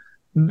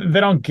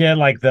don't get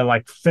like the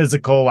like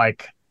physical,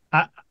 like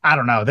I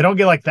don't know. They don't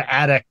get like the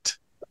addict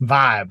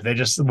vibe. They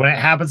just, when it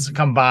happens to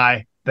come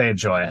by, they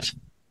enjoy it.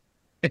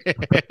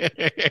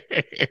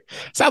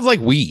 Sounds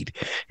like weed.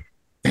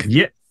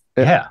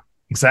 Yeah,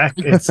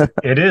 exactly.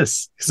 It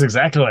is. It's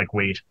exactly like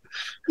weed.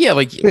 Yeah,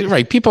 like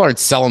right. People aren't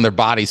selling their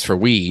bodies for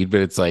weed, but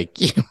it's like,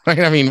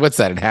 I mean, what's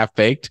that? In half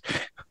baked?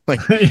 Like,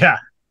 yeah.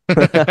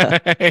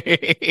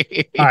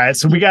 All right,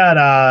 so we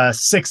got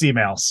 6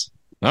 emails.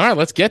 All right,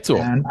 let's get to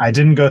them. And I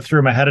didn't go through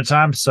them ahead of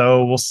time,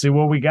 so we'll see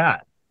what we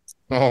got.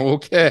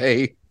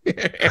 Okay.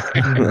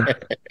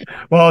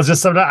 Well, it's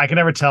just sometimes I can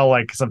never tell,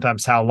 like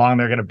sometimes how long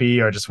they're going to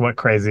be or just what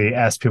crazy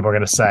ass people are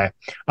going to say.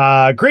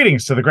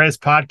 Greetings to the greatest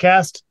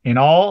podcast in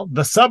all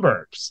the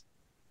suburbs.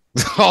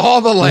 All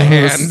the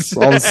land.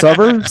 All the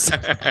suburbs?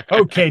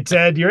 Okay,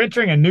 Ted, you're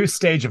entering a new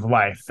stage of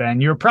life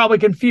and you're probably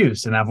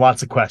confused and have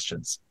lots of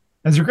questions.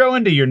 As you grow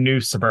into your new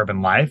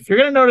suburban life, you're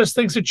going to notice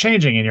things are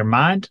changing in your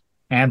mind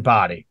and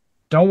body.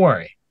 Don't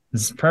worry.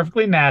 This is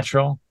perfectly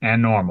natural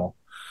and normal.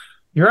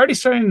 You're already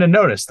starting to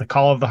notice the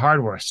call of the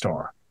hardware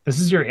store. This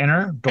is your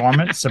inner,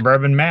 dormant,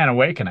 suburban man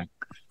awakening.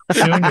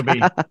 Soon you'll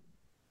be...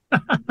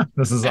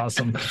 This is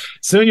awesome.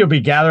 Soon you'll be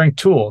gathering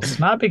tools,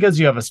 not because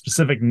you have a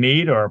specific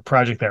need or a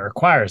project that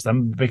requires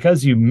them, but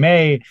because you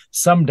may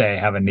someday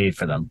have a need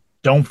for them.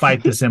 Don't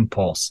fight this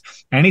impulse.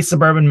 Any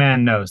suburban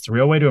man knows the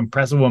real way to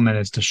impress a woman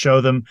is to show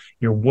them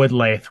your wood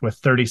lathe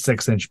with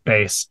 36-inch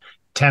base,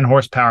 10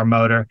 horsepower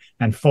motor,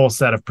 and full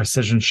set of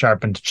precision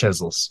sharpened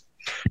chisels.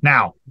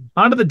 Now,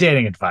 on to the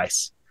dating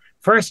advice.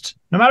 First,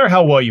 no matter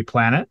how well you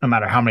plan it, no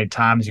matter how many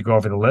times you go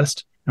over the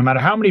list, no matter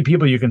how many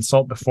people you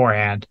consult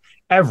beforehand,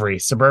 every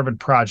suburban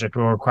project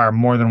will require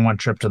more than one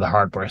trip to the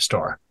hardware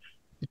store.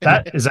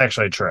 That is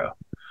actually true.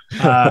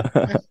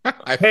 Pay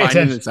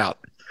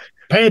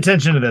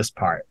attention to this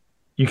part.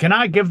 You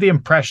cannot give the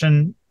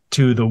impression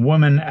to the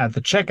woman at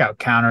the checkout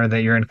counter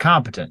that you're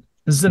incompetent.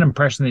 This is an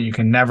impression that you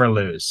can never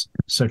lose.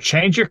 So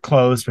change your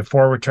clothes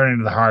before returning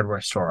to the hardware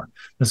store.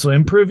 This will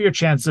improve your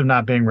chances of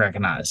not being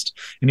recognized.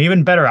 An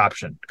even better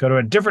option, go to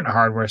a different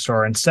hardware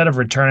store instead of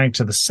returning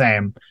to the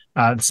same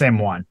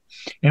one.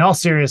 In all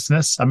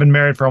seriousness, I've been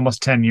married for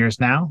almost 10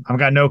 years now. I've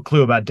got no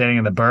clue about dating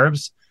in the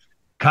burbs,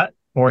 cut,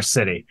 or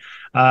city.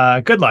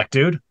 Good luck,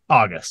 dude.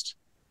 August.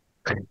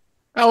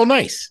 Oh,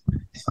 nice.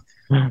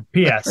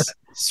 P.S.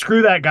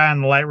 Screw that guy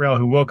on the light rail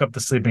who woke up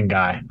the sleeping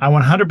guy. I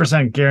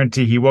 100%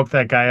 guarantee he woke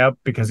that guy up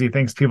because he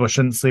thinks people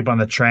shouldn't sleep on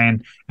the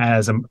train and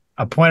has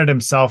appointed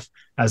himself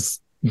as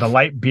the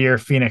light beer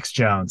Phoenix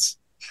Jones.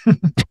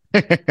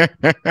 I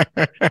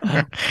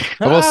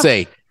will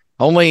say,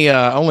 Only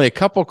a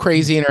couple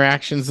crazy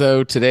interactions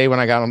though today when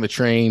I got on the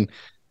train.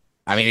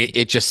 I mean,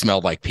 it just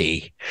smelled like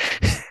pee.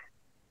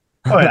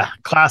 Oh yeah,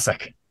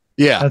 classic.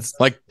 Yeah, That's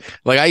like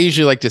I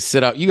usually like to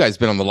sit up. You guys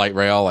been on the light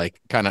rail, like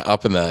kind of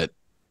up in the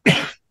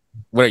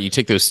what? You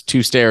take those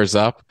 2 stairs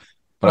up.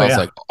 But I was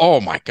like,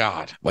 oh my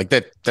God, like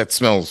that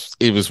smells.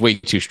 It was way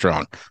too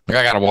strong. Like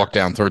I got to walk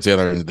down towards the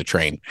other end of the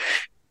train.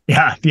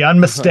 Yeah, the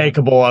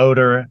unmistakable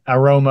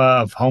aroma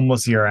of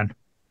homeless urine.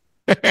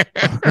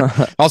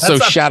 Also,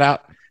 shout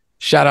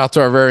out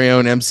to our very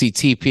own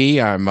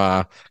MCTP.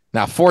 I'm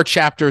now 4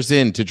 chapters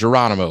into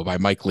Geronimo by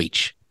Mike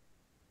Leach.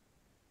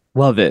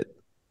 Love it.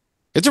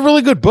 It's a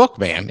really good book,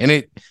 man, and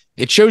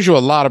it shows you a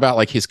lot about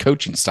like his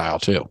coaching style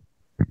too.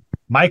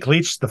 Mike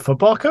Leach, the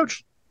football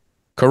coach,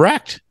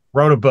 Correct.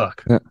 wrote a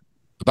book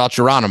About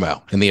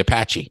Geronimo and the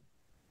Apache.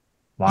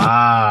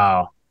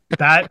 Wow.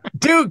 That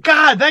dude,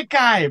 God, that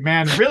guy,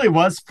 man, really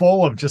was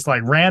full of just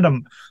like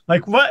random,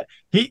 like what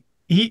he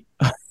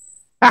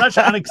such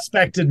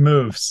unexpected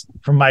moves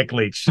from Mike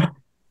Leach.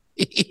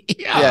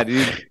 Yeah,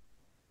 dude.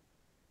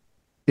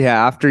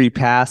 Yeah, after he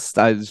passed,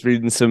 I was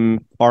reading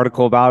some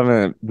article about him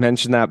and it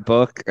mentioned that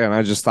book, and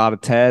I just thought of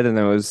Ted, and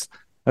I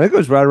think it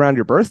was right around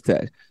your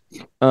birthday.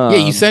 Yeah,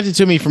 you sent it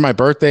to me for my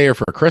birthday or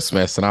for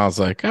Christmas, and I was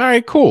like, all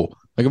right, cool.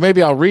 Like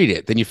maybe I'll read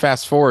it. Then you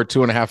fast forward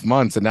 2.5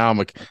 months, and now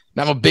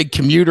I'm a big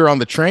commuter on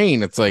the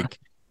train. It's like,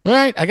 all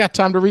right, I got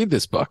time to read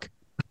this book.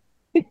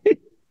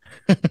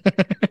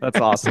 That's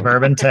awesome.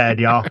 Suburban Ted,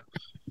 y'all.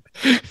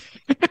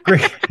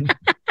 Great.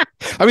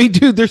 I mean,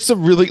 dude, there's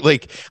some really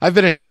like I've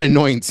been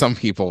annoying some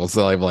people.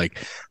 So I'm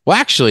like, well,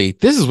 actually,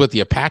 this is what the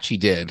Apache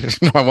did.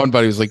 My one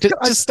buddy was like,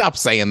 just stop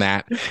saying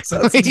that.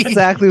 That's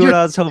exactly what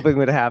I was hoping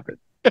would happen.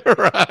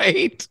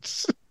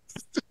 Right.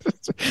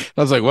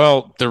 I was like,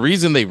 well, the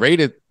reason they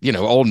raided,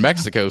 old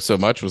Mexico so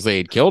much was they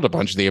had killed a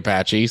bunch of the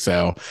Apache.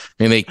 So,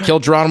 I mean, they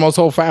killed Geronimo's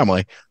whole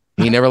family.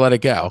 He never let it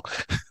go.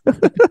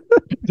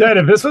 Dad,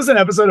 if this was an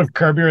episode of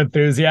Curb Your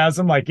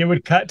Enthusiasm, like it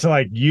would cut to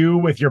like you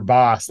with your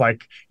boss,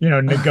 like,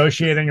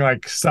 negotiating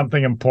like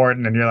something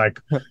important. And you're like,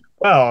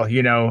 well,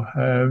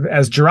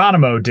 as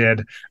Geronimo did,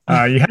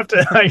 you have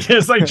to like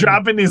just like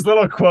dropping these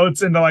little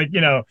quotes into like,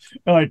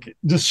 like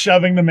just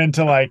shoving them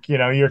into like,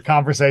 your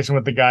conversation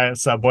with the guy at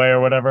Subway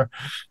or whatever.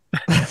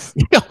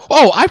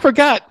 Oh, I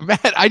forgot,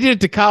 Matt. I did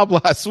it to Cobb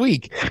last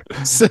week.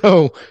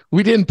 So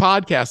we didn't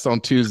podcast on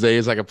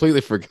Tuesdays. I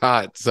completely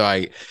forgot. So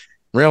I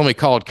randomly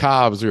called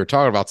Cobb as we were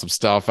talking about some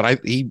stuff. And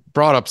he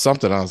brought up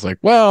something. I was like,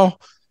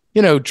 well,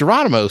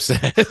 Geronimo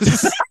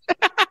says.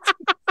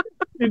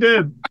 He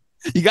did.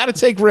 You got to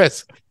take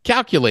risks,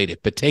 calculate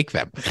it, but take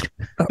them.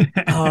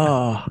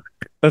 Oh,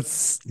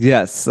 that's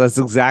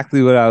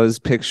exactly what I was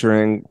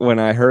picturing when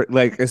I heard,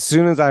 like, as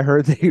soon as I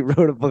heard that he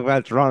wrote a book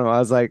about Geronimo, I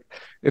was like,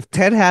 if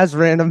Ted has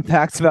random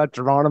facts about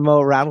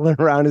Geronimo rattling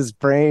around his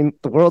brain,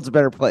 the world's a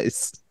better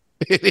place.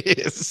 It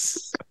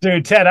is.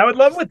 Dude, Ted, I would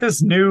love with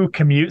this new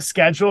commute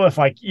schedule if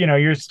like,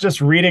 you're just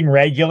reading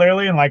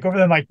regularly and like over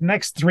the like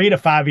next 3 to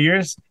 5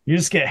 years, you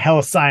just get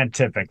hella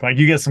scientific. Like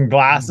you get some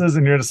glasses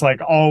and you're just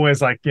like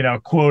always like,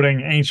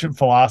 quoting ancient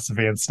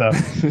philosophy and stuff.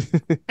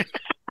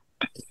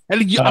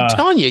 And I'm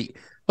telling you,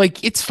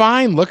 like it's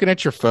fine looking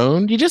at your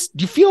phone. You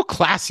feel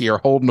classier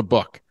holding a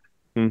book.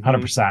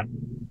 100%.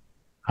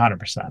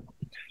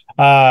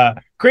 100%.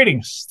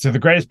 Greetings to the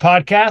greatest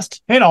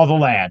podcast in all the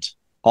land.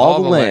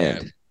 All the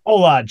land.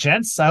 Hola,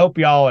 gents. I hope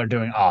y'all are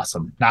doing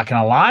awesome. Not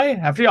gonna lie,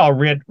 after y'all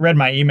read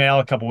my email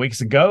a couple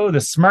weeks ago, the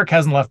smirk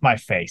hasn't left my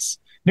face.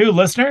 New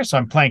listener, so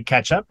I'm playing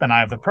catch up, and I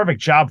have the perfect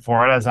job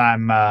for it as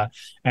I'm an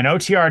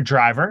OTR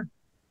driver.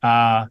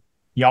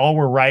 Y'all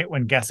were right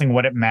when guessing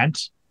what it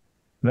meant.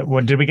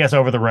 What did we guess?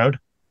 Over the road?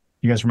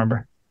 You guys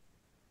remember?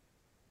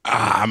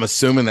 I'm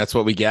assuming that's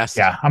what we guessed.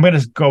 Yeah, I'm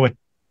gonna go with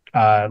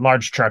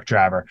large truck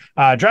driver.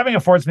 Driving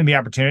affords me the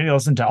opportunity to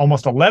listen to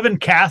almost 11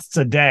 casts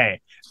a day.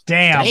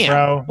 Damn,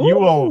 bro.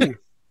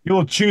 You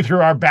will chew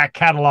through our back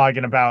catalog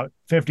in about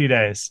 50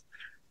 days.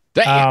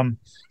 Damn.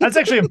 That's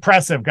actually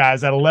impressive,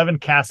 guys. At 11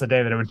 casts a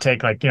day, that it would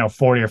take like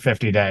 40 or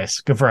 50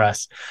 days. Good for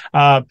us.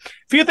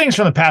 Few things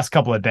from the past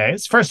couple of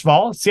days. First of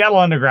all, Seattle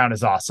Underground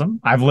is awesome.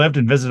 I've lived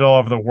and visited all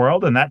over the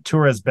world, and that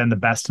tour has been the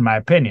best in my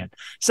opinion.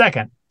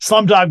 Second,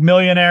 Slumdog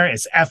Millionaire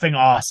is effing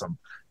awesome.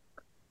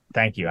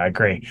 Thank you. I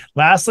agree.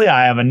 Lastly,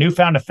 I have a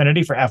newfound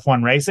affinity for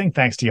F1 racing,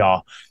 thanks to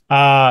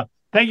y'all.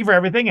 Thank you for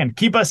everything, and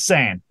keep us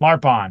sane.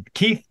 LARP on.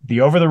 Keith, the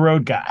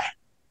over-the-road guy.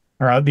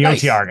 Or the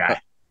nice. OTR guy.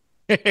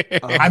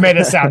 I made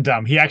it sound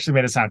dumb. He actually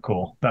made it sound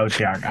cool, the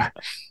OTR guy.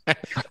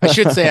 I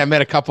should say I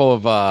met a couple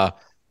of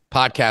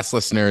podcast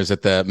listeners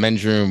at the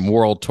Men's Room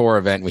World Tour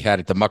event we had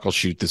at the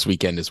Muckleshoot this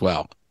weekend as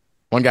well.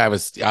 One guy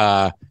was,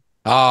 sorry,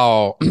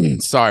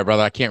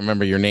 brother, I can't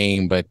remember your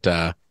name, but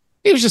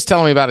he was just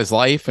telling me about his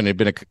life, and it had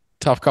been a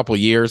tough couple of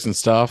years and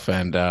stuff,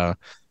 and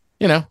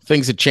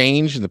things had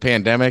changed in the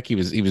pandemic. He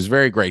was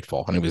very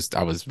grateful, and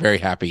I was very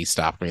happy he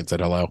stopped me and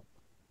said hello.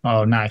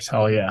 Oh, nice.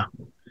 Hell yeah.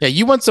 Yeah,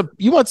 you want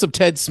some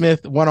Ted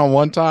Smith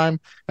one-on-one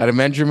time at a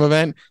Men's Room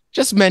event?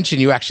 Just mention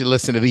you actually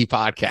listen to the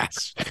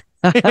podcast.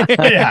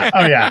 Yeah.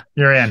 Oh yeah.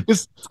 You're in.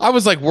 I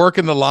was like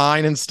working the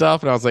line and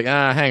stuff, and I was like,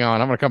 hang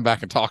on, I'm gonna come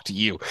back and talk to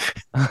you.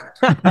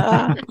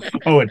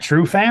 Oh, a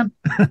true fan?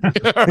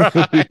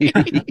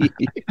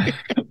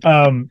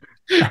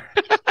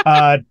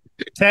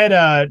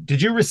 Ted,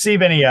 did you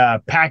receive any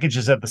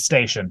packages at the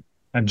station?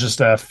 And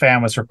just a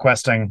fan was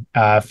requesting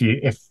if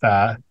he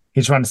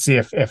just wanted to see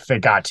if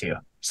it got to you.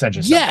 Send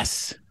you something.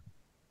 Yes.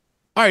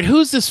 All right,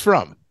 who's this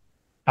from?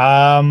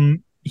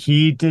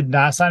 He did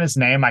not sign his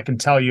name. I can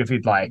tell you if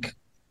you'd like.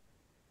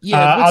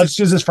 Yeah, I'll just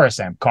use his first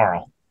name,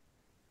 Carl.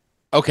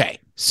 Okay,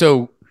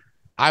 so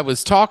I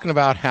was talking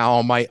about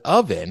how my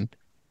oven,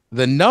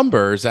 the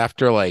numbers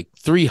after like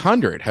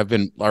 300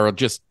 are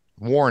just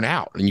worn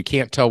out, and you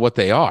can't tell what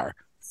they are.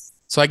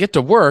 So I get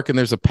to work, and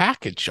there's a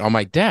package on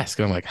my desk,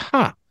 and I'm like,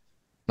 huh.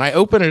 And I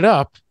open it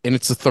up, and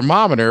it's a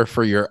thermometer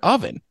for your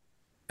oven.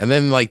 And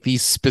then like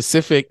these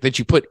specific that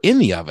you put in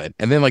the oven,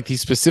 and then like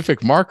these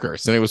specific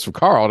markers. And it was from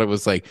Carl. And it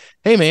was like,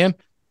 hey man,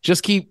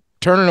 just keep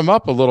turning them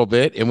up a little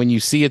bit. And when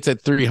you see it's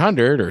at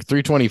 300 or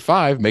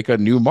 325, make a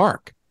new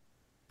mark.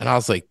 And I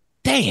was like,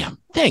 damn,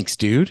 thanks,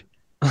 dude.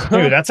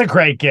 Dude, that's a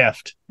great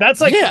gift.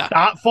 That's like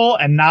thoughtful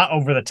and not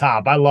over the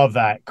top. I love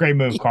that. Great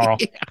move, Carl.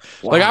 Yeah.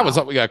 Wow.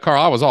 Like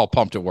Carl, I was all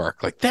pumped at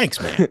work. Like,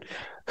 thanks, man.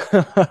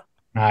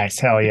 Nice.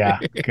 Hell yeah.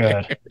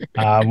 Good.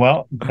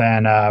 Well,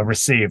 then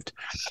received.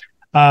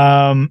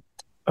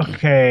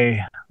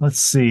 Okay, let's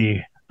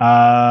see.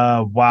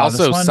 Wow.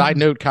 Also, side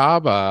note,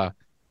 Cobb,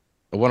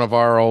 one of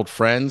our old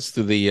friends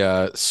through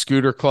the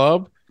scooter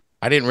club.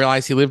 I didn't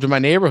realize he lived in my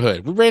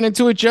neighborhood. We ran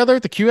into each other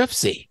at the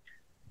QFC.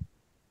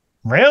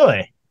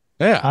 Really?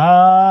 Yeah.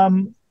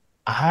 I'm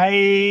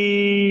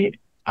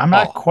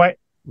not quite.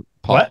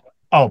 Paul. What?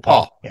 Oh,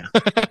 Paul. Yeah.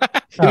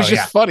 It was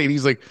just funny. And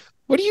he's like,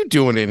 "What are you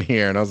doing in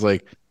here?" And I was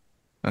like,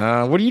 "What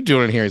are you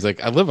doing in here?" He's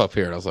like, "I live up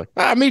here." And I was like,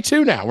 me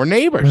too now. We're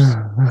neighbors.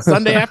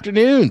 Sunday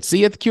afternoon. See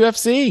you at the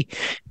QFC.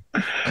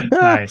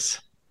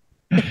 Nice.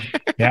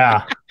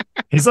 Yeah.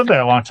 He's lived there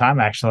a long time,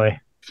 actually.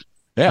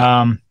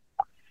 Yeah.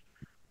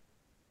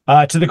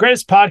 To the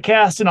greatest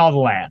podcast in all the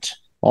land.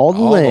 All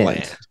the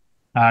land.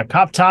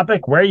 Cop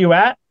topic, where are you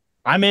at?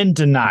 I'm in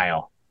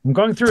denial. I'm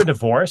going through a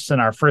divorce,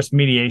 and our first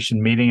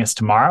mediation meeting is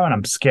tomorrow, and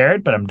I'm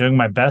scared, but I'm doing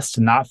my best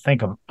to not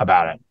think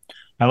about it.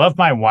 I love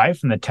my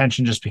wife, and the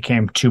tension just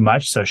became too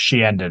much, so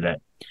she ended it.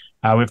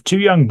 We have 2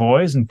 young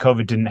boys, and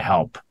COVID didn't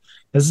help.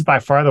 This is by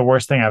far the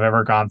worst thing I've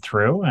ever gone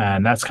through,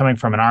 and that's coming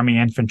from an Army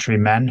infantry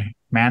man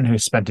who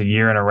spent a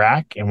year in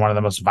Iraq in one of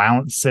the most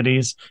violent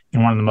cities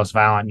in one of the most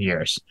violent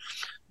years.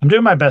 I'm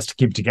doing my best to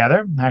keep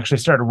together. I actually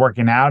started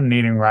working out and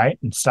eating right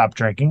and stopped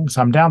drinking, so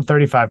I'm down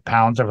 35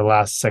 pounds over the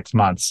last 6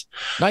 months.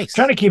 Nice.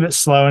 Trying to keep it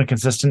slow and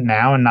consistent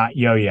now and not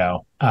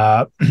yo-yo.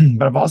 But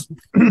I've also...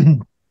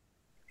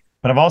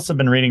 But I've also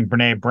been reading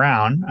Brene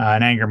Brown,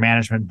 an anger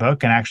management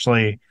book, and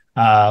actually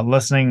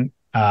listening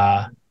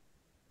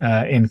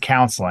in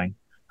counseling.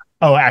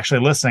 Oh, actually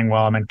listening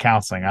while I'm in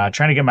counseling.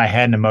 Trying to get my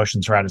head and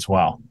emotions right as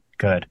well.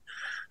 Good.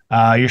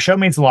 Your show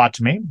means a lot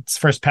to me. It's the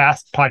first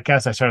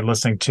podcast I started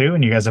listening to,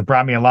 and you guys have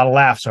brought me a lot of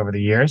laughs over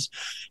the years,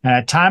 and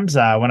at times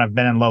when I've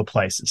been in low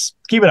places.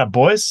 Keep it up,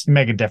 boys. You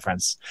make a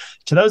difference.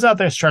 To those out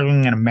there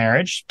struggling in a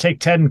marriage,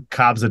 take Ted and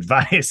Cobb's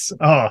advice.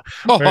 Oh,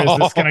 where is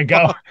this going to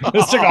go?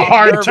 This took a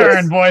hard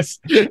turn, boys.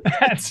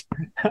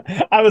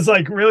 I was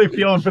like really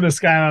feeling for this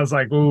guy, and I was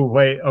like, ooh,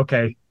 wait,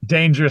 okay,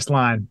 dangerous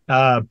line.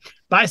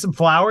 Buy some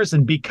flowers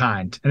and be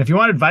kind. And if you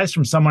want advice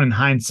from someone in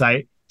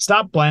hindsight,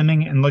 stop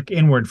blaming and look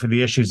inward for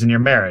the issues in your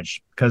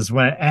marriage, because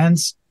when it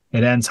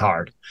ends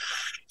hard.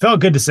 Felt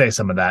good to say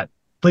some of that.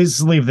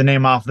 Please leave the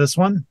name off this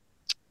one.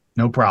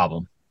 No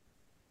problem.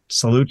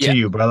 Salute to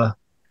you, brother.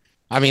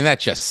 I mean, that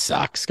just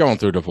sucks. Going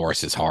through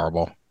divorce is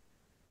horrible.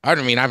 I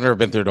mean, I've never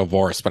been through a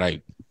divorce, but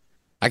I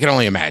can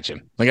only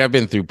imagine. Like, I've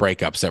been through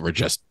breakups that were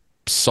just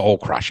soul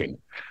crushing.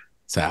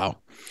 So,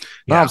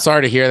 no, I'm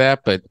sorry to hear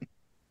that, but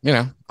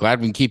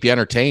glad we can keep you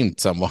entertained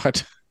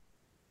somewhat.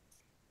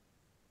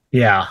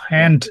 Yeah.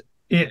 And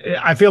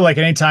I feel like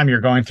anytime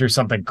you're going through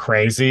something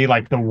crazy,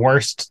 like the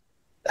worst,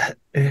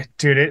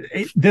 dude,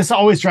 this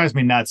always drives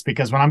me nuts,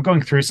 because when I'm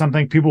going through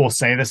something, people will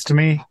say this to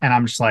me and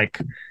I'm just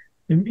like,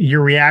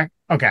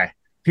 okay.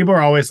 People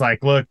are always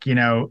like, look,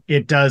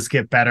 it does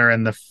get better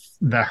and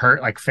the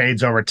hurt like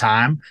fades over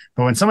time.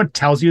 But when someone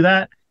tells you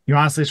that, you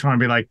honestly just want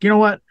to be like, you know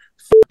what?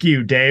 Fuck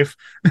you, Dave.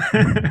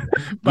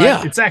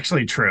 But it's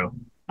actually true.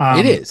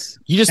 It is.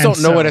 You just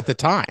don't know it at the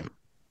time.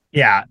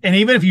 Yeah. And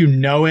even if you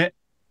know it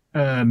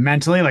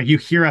mentally, like you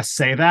hear us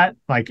say that,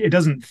 like it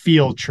doesn't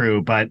feel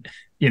true, but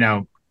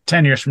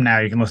 10 years from now,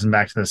 you can listen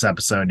back to this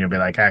episode and you'll be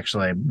like,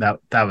 actually, that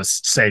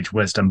was sage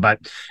wisdom, but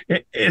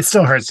it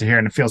still hurts to hear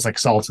and it feels like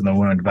salt in the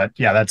wound. But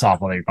yeah, that's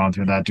awful that you're going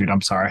through that, dude.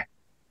 I'm sorry.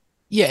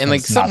 Yeah. And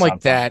like something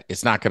like that,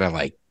 it's not going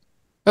to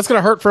that's going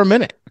to hurt for a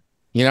minute.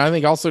 I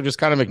think also just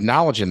kind of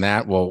acknowledging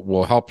that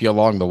will help you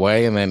along the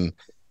way. And then,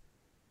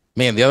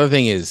 man, the other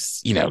thing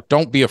is,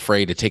 don't be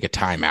afraid to take a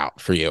time out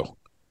for you,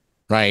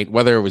 right?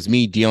 Whether it was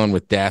me dealing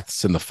with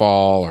deaths in the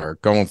fall or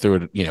going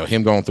through it,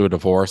 him going through a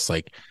divorce,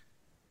 like,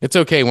 It's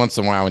okay once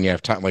in a while when you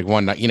have time, like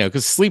one night,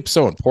 because sleep's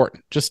so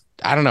important. Just,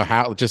 I don't know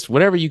how, just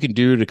whatever you can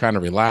do to kind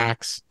of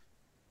relax,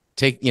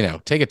 take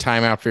a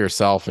time out for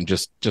yourself and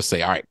just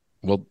say, all right,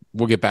 we'll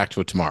get back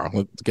to it tomorrow.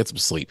 Let's get some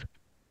sleep.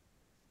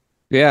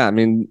 Yeah. I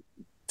mean,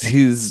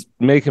 he's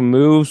making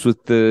moves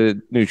with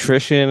the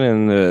nutrition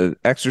and the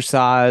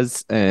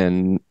exercise,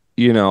 and,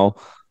 he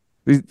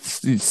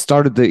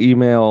started the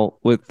email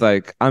with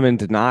like, I'm in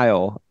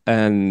denial,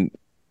 and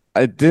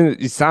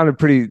he sounded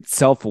pretty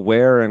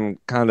self-aware and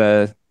kind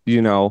of,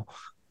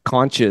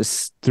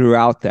 conscious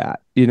throughout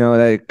that,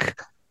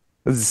 like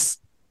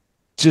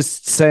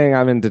just saying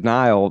I'm in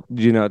denial,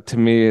 to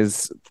me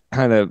is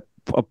kind of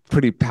a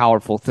pretty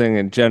powerful thing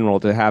in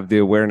general, to have the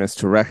awareness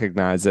to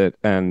recognize it.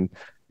 And,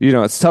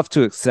 it's tough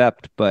to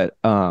accept, but,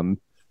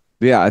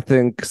 yeah, I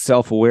think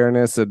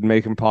self-awareness and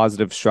making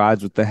positive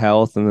strides with the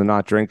health and the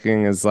not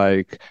drinking is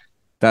like,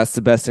 that's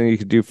the best thing you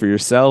could do for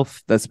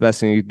yourself. That's the best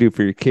thing you could do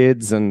for your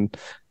kids. And,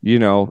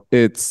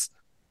 it's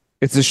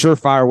a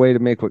surefire way to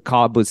make what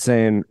Cobb was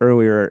saying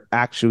earlier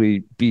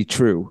actually be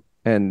true,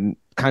 and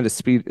kind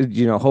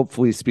of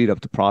hopefully speed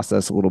up the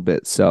process a little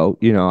bit. So,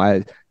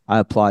 I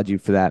applaud you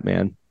for that,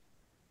 man.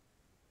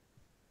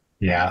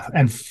 Yeah.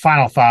 And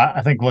final thought,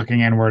 I think looking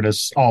inward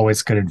is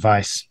always good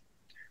advice.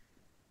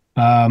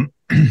 Hello.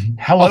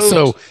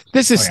 Also,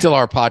 this is still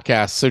our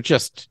podcast, so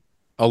just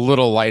a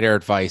little lighter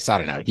advice. I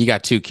don't know. You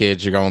got 2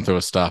 kids, you're going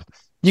through stuff.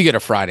 You get a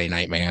Friday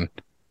night, man.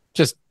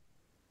 Just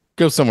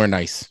go somewhere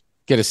nice.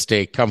 Get a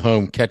steak, come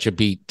home, catch a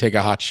beat, take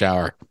a hot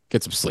shower,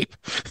 get some sleep.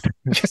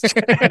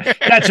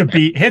 Catch a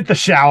beat, hit the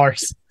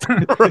showers,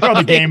 throw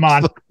the game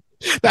on.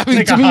 That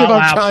means to me, if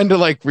I'm trying to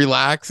like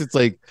relax, it's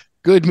like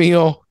good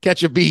meal,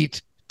 catch a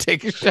beat,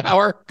 take a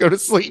shower, go to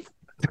sleep.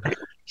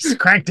 Just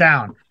crank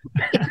down.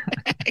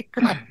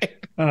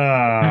 All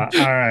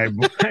right,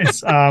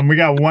 boys. We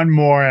got one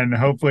more, and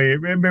hopefully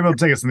maybe it'll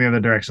take us in the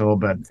other direction a little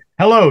bit.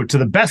 Hello to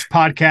the best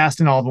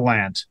podcast in all the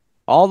land.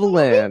 All the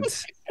land.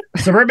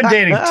 Suburban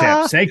dating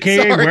tips,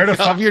 aka where to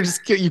find.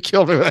 You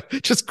killed me.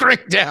 Just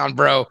crank down,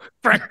 bro.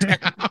 Crank down.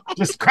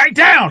 Just crank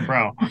down,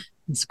 bro.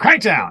 Just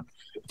crank down.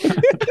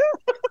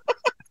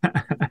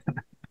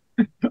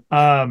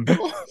 All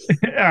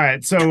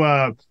right.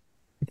 So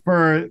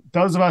for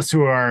those of us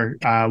who are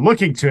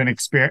looking to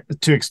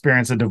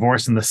experience a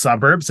divorce in the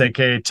suburbs,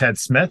 aka Ted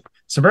Smith,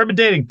 suburban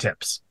dating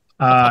tips,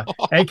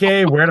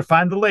 aka where to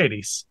find the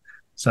ladies.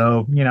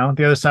 So, the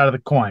other side of the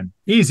coin.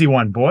 Easy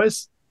one,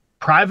 boys.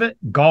 Private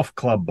golf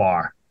club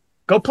bar.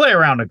 Go play a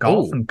round of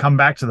golf and come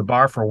back to the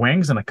bar for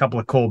wings and a couple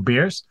of cold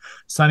beers.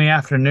 Sunny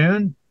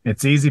afternoon,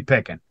 it's easy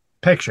picking.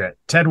 Picture it.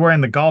 Ted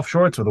wearing the golf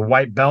shorts with a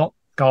white belt,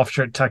 golf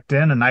shirt tucked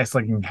in, a nice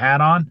looking hat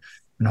on,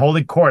 and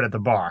holding court at the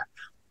bar.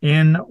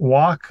 In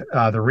walk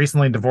the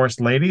recently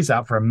divorced ladies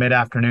out for a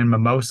mid-afternoon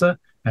mimosa,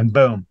 and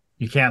boom,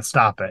 you can't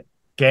stop it.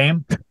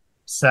 Game,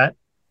 set,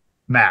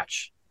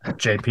 match.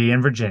 JP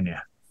in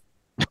Virginia.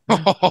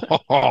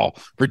 Oh,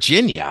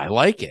 Virginia, I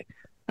like it.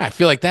 I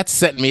feel like that's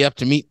setting me up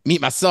to meet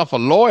myself a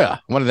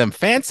lawyer, one of them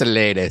fancy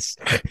ladies.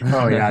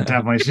 Oh, yeah,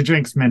 definitely. She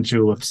drinks mint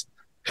juleps.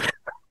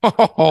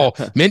 Oh,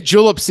 mint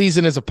julep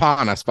season is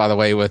upon us, by the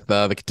way, with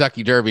the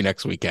Kentucky Derby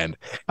next weekend.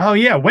 Oh,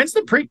 yeah. When's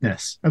the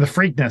Preakness, or the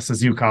Freakness,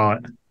 as you call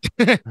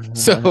it?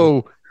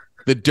 So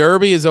the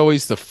Derby is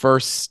always the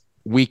first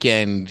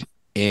weekend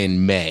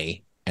in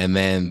May, and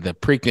then the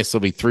Preakness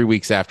will be 3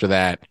 weeks after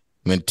that,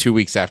 and then 2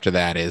 weeks after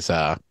that is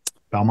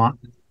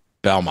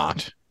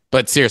Belmont.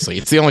 But seriously,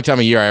 it's the only time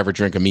of year I ever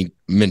drink a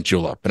mint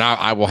julep. And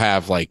I will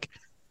have a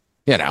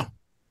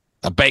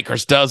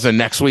baker's dozen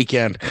next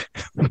weekend.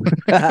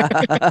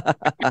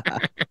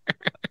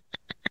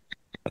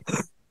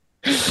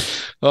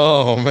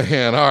 Oh,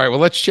 man. All right. Well,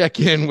 let's check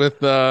in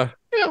with,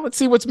 let's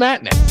see what's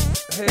mattening.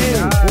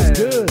 Hey, what's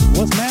good?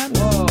 What's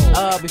mattening?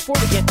 Before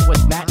we get to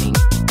what's mattening.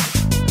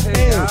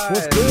 Hey,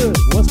 what's good?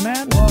 What's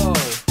mattening?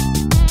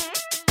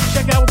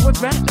 Check out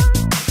what's mattening.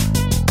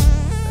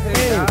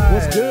 Hey,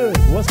 what's good?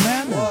 What's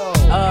mattening?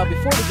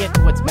 Before we get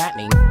to what's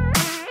mattening.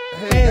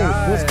 Hey,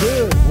 what's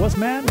good? What's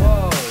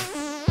mattening?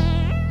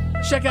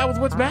 Check out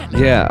what's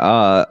mattening.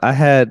 Yeah, I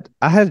had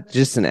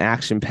just an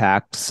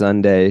action-packed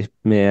Sunday,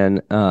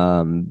 man.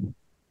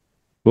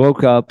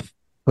 Woke up,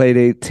 played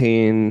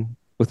 18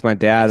 with my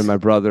dad and my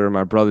brother and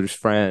my brother's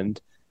friend.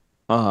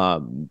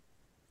 The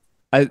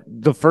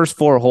first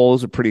 4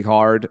 holes are pretty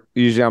hard.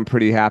 Usually I'm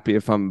pretty happy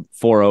if I'm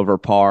 4 over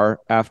par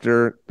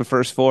after the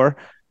first 4.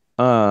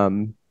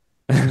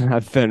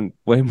 I've been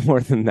way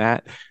more than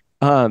that.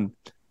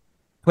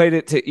 Played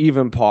it to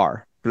even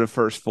par for the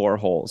first 4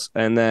 holes,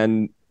 and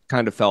then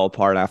kind of fell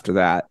apart after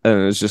that. And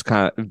it was just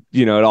kind of,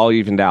 it all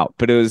evened out.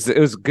 But it was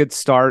a good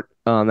start.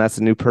 That's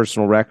a new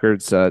personal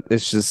record, so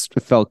it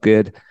felt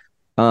good.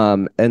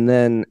 And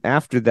then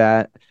after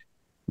that,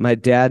 my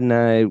dad and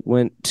I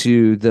went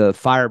to the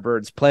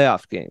Firebirds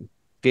playoff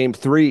game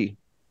 3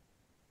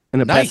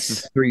 in a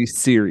best of 3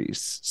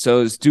 series. So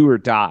it was do or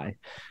die.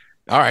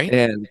 All right.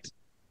 And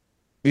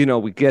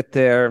we get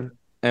there,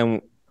 and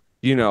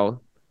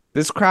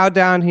this crowd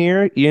down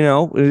here,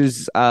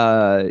 is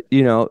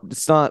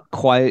it's not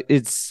quite,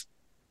 it's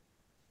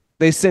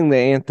they sing the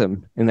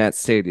anthem in that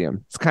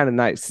stadium. It's kind of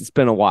nice. It's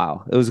been a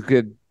while. It was a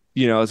good,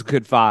 it was a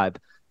good vibe.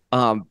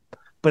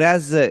 But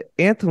as the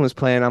anthem was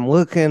playing, I'm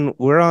looking.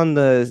 We're on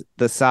the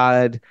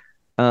side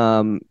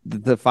the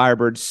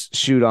Firebirds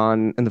shoot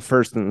on in the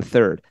first and the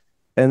third,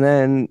 and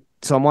then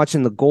so I'm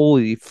watching the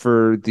goalie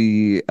for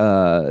the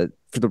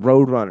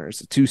Roadrunners,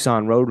 the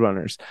Tucson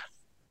Roadrunners,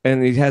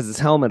 and he has his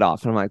helmet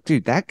off, and I'm like,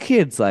 dude, that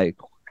kid's like,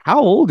 how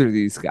old are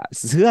these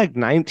guys? Is he like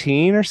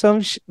 19 or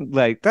something?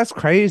 Like, that's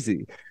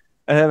crazy.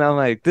 And I'm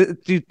like,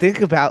 dude,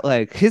 think about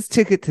like his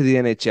ticket to the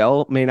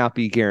NHL may not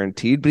be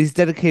guaranteed, but he's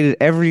dedicated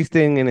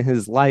everything in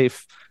his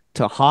life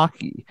to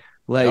hockey,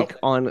 like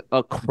on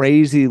a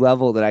crazy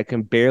level that I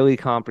can barely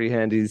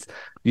comprehend. He's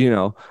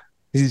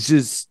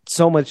just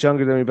so much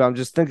younger than me, but I'm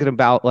just thinking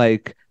about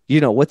like,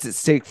 what's at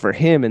stake for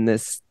him in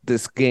this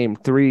game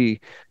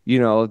 3,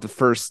 the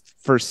first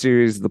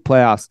series of the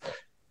playoffs.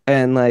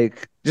 And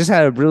like, just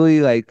had a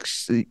really like,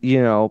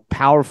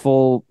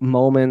 powerful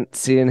moment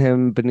seeing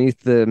him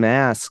beneath the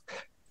mask.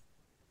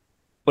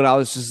 But I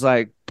was just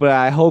like, but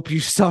I hope you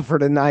suffer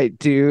tonight,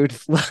 dude.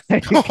 Like,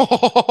 it was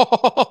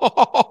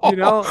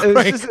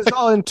just, it's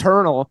all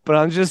internal, but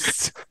I'm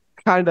just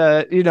kind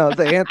of,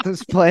 the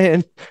anthem's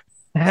playing.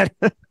 I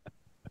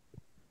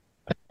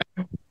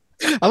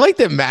like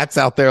that Matt's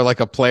out there like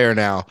a player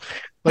now.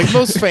 Like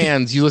most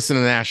fans, you listen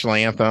to the national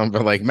anthem,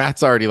 but like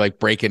Matt's already like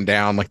breaking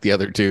down like the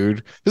other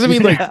dude. Does it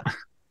mean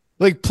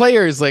like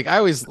players, like I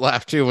always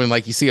laugh too when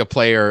like you see a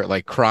player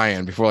like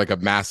crying before like a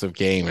massive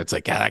game. It's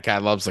like, that guy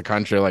loves the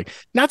country. Like,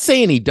 not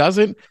saying he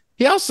doesn't.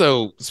 He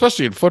also,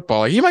 especially in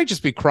football, like, he might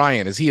just be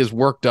crying as he has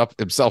worked up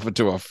himself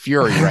into a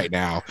fury right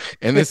now.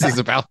 And this is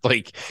about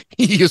like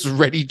he is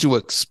ready to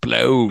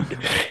explode.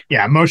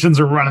 Yeah,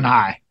 emotions are running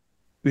high.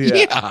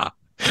 Yeah.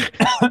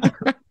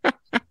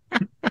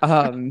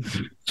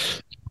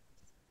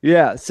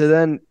 Yeah, so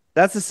then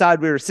that's the side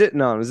we were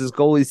sitting on, was this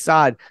goalie's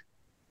side.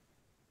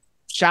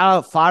 Shout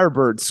out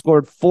Firebirds,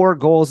 scored 4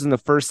 goals in the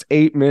first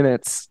 8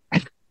 minutes.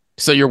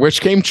 So your wish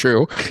came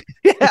true.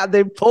 Yeah,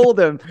 they pulled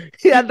him.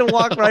 He had to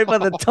walk right by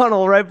the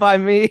tunnel, right by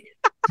me.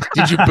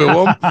 Did you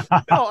boo him?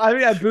 No, I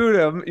mean, I booed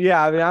him.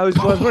 Yeah, I mean, I was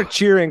more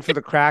cheering for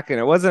the Kraken.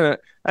 It wasn't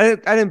I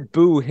didn't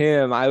boo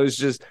him. I was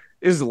just,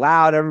 it was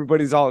loud.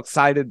 Everybody's all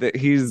excited that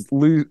he's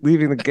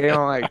leaving the game.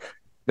 I'm like,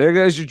 there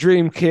goes your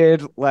dream,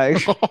 kid.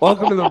 Like,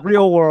 welcome to the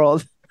real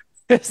world.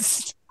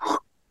 It's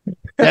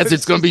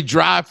going to be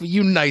dry for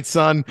you tonight,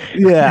 son.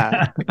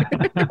 Yeah.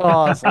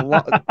 Oh, it's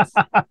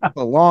a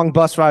long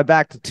bus ride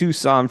back to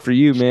Tucson for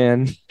you,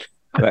 man.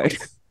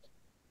 Like,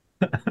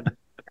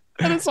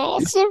 that is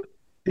awesome.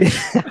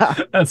 Yeah.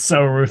 That's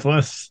so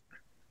ruthless.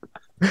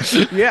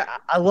 Yeah,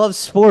 I love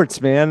sports,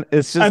 man.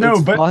 It's just, I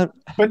know, fun.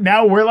 But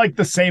now we're like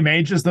the same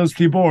age as those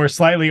people, or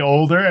slightly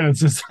older, and it's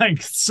just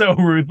like so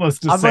ruthless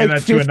to say like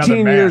that to another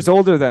man. 15 years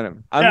older than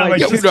him. I'm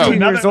like 15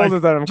 years older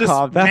than him, just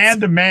Cobb. Man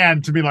to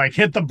man to be like,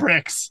 hit the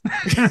bricks.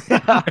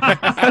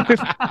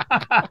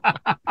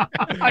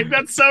 Like,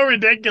 that's so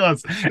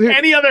ridiculous.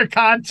 Any other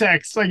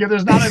context, like if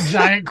there's not a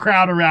giant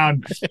crowd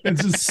around,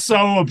 it's just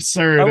so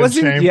absurd. I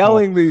wasn't shameful.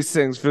 yelling these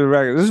things for the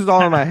record. This was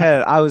all in my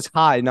head. I was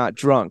high, not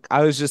drunk.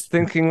 I was just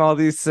thinking all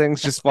these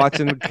things, just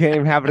watching the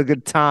game, having a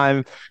good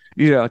time,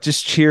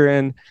 just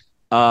cheering.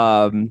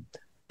 Yeah.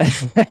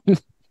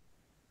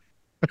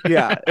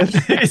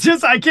 It's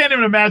just, I can't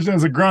even imagine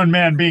as a grown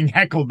man being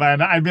heckled by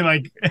it. I'd be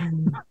like,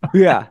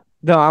 yeah,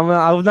 no,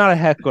 I'm not a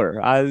heckler.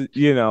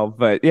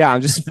 But yeah,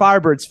 I'm just a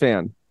Firebirds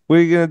fan. What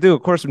are you going to do?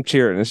 Of course I'm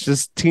cheering. It's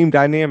just team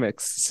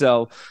dynamics.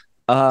 So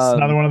it's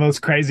another one of those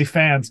crazy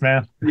fans,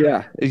 man.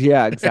 Yeah,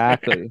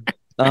 exactly.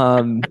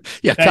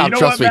 Yeah, Tom,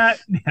 trust me. Yeah.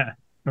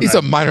 He's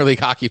a minor league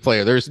hockey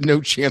player. There's no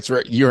chance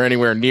you're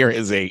anywhere near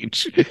his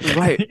age.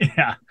 Right.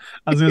 Yeah.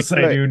 I was gonna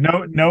say, right.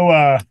 Dude,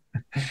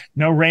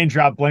 no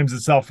raindrop blames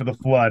itself for the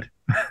flood.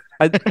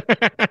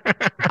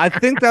 I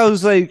think that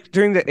was like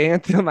during the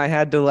anthem, I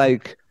had to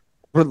like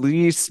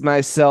release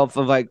myself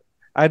of like,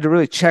 I had to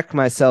really check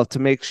myself to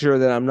make sure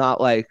that I'm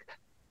not like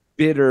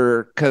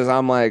bitter because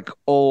I'm like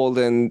old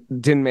and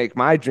didn't make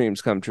my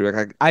dreams come true.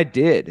 Like I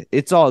did.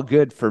 It's all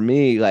good for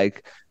me.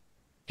 Like,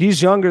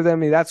 he's younger than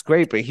me. That's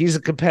great, but he's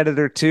a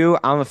competitor too.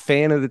 I'm a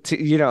fan of the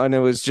team, and it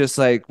was just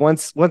like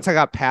once I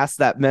got past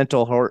that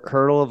mental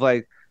hurdle of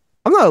like,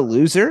 I'm not a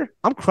loser.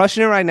 I'm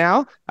crushing it right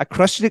now. I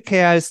crushed it at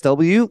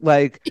KISW.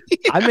 Like,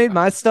 I made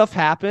my stuff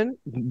happen.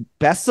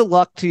 Best of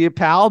luck to you,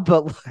 pal.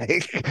 But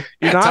like,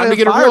 you're not time to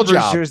get a real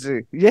job.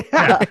 Jersey.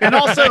 Yeah. And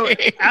also,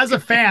 as a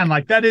fan,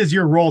 like that is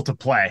your role to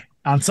play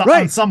on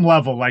some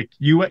level. Like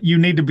you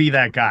need to be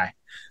that guy.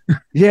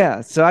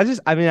 Yeah, so I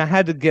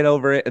had to get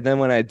over it, and then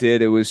when I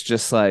did, it was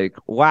just like,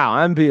 wow,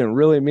 I'm being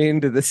really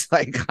mean to this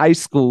like high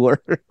schooler.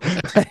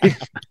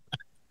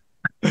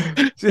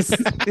 Just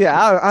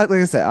yeah, like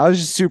I said, I was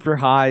just super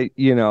high.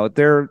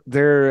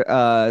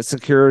 Their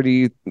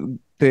security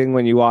thing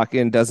when you walk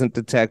in doesn't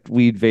detect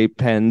weed vape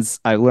pens.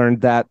 I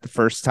learned that the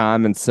first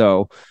time, and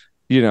so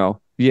yeah,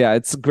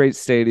 it's a great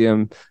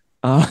stadium,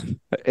 and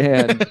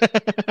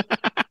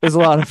it was a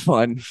lot of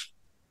fun.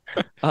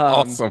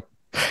 Awesome.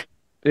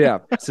 Yeah.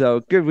 So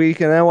good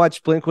week. And then I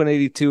watched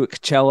Blink-182 at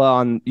Coachella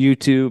on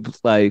YouTube.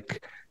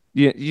 Like,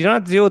 you don't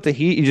have to deal with the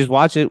heat. You just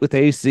watch it with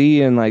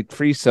AC and like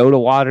free soda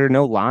water,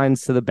 no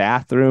lines to the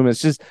bathroom.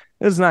 It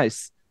was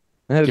nice.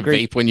 I had You can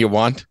vape when you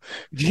want.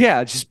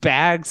 Yeah, just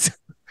bags.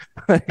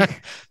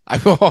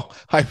 I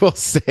will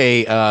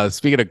say,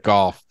 speaking of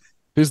golf,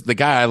 who's the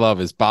guy I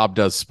love is Bob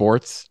Does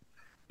Sports.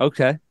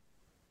 Okay.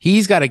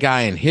 He's got a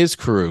guy in his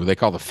crew they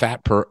call the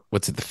Fat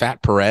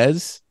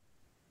Perez.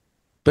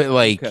 But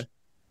like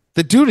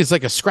the dude is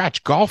like a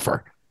scratch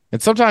golfer. And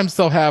sometimes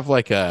they'll have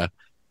like a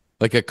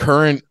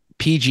current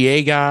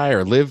PGA guy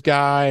or live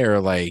guy, or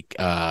like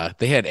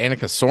they had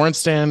Annika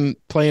Sorenstam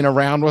playing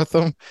around with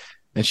them.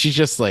 And she's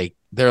just like,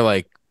 they're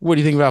like, what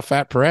do you think about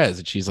Fat Perez?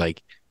 And she's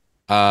like,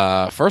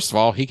 first of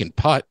all, he can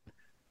putt.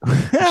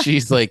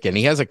 She's like, and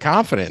he has a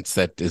confidence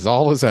that is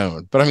all his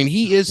own. But I mean,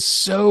 he is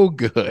so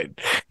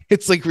good.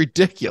 It's like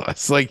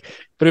ridiculous. Like,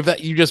 but if that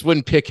you just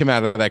wouldn't pick him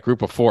out of that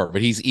group of four,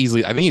 but he's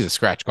easily, I think he's a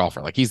scratch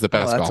golfer. Like he's the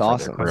best golfer.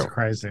 Awesome. That's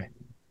crazy.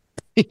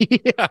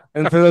 Yeah.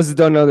 And for those who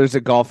don't know, there's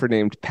a golfer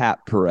named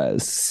Pat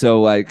Perez.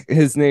 So like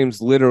his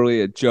name's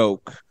literally a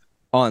joke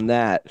on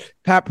that.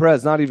 Pat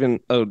Perez, not even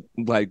a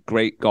like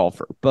great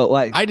golfer, but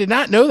like I did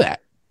not know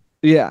that.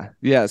 Yeah.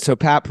 So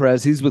Pat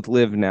Perez, he's with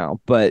Live now,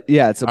 but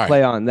yeah, it's a All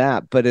play on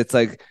that. But it's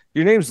like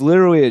your name's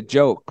literally a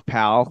joke,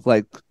 pal.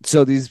 Like,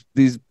 so these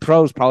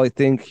pros probably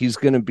think he's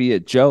gonna be a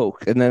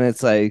joke, and then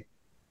it's like,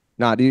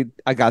 nah, dude,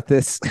 I got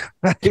this.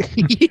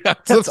 Yeah,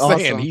 that's what I'm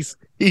saying. Awesome.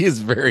 He is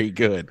very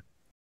good.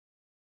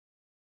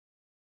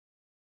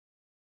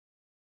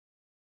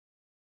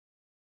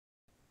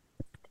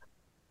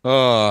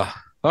 All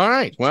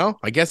right. Well,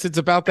 I guess it's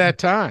about that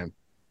time.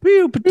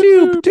 Pew,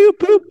 pew, pew,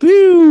 pew,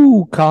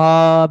 pew.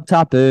 Cobb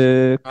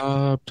topic.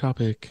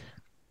 Topic.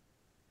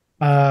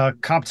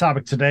 Cop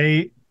topic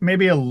today,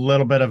 maybe a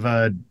little bit of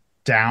a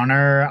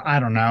downer. I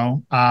don't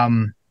know.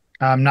 I'm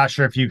not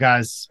sure if you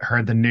guys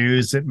heard the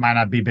news. It might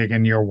not be big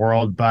in your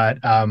world, but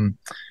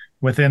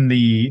within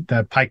the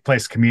Pike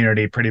Place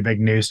community, pretty big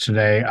news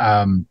today.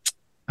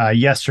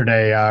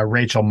 Yesterday,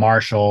 Rachel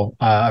Marshall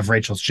of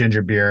Rachel's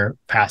Ginger Beer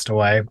passed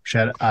away. She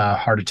had a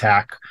heart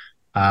attack.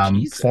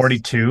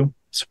 42.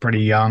 It's pretty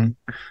young.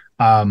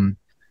 So,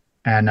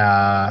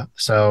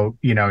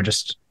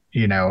 just,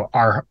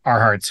 our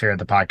hearts here at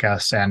the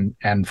podcast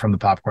and from the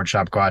Popcorn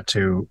Shop go out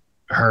to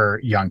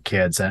her young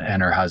kids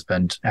and her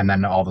husband, and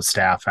then all the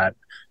staff at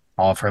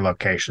all of her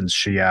locations.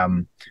 She,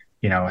 hell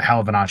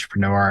of an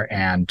entrepreneur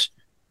and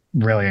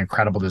really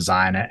incredible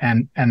design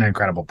and an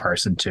incredible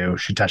person too.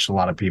 She touched a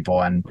lot of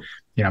people and,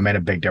 made a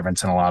big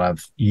difference in a lot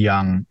of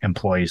young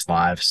employees'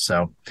 lives.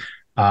 So,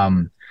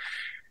 on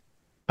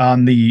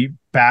the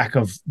back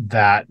of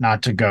that,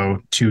 not to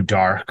go too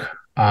dark,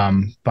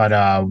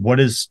 but what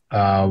is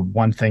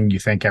one thing you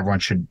think everyone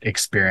should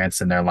experience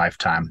in their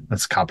lifetime?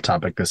 That's a cop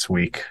topic this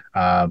week.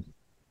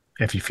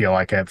 If you feel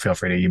like it, feel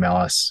free to email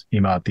us,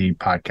 email at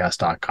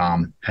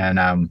thepodcast.com.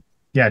 And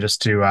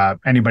just to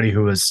anybody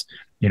who is,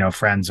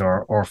 friends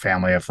or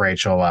family of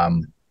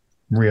Rachel,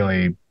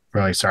 really,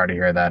 really sorry to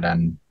hear that,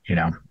 and,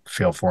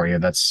 feel for you.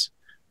 That's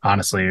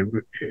honestly,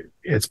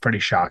 it's pretty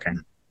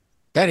shocking.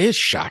 That is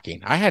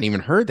shocking. I hadn't even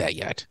heard that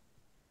yet.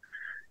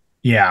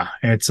 Yeah,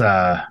 it's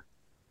I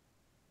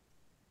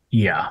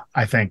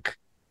think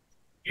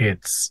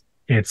it's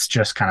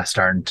just kind of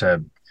starting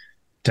to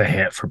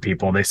hit for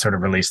people. They sort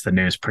of released the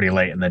news pretty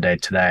late in the day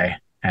today,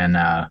 and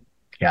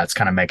it's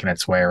kind of making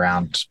its way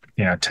around,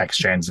 text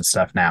chains and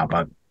stuff now.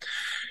 But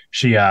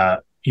she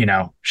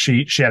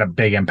she had a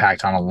big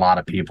impact on a lot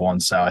of people,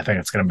 and so I think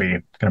it's gonna be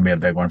a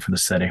big one for the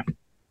city.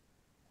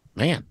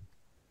 Man.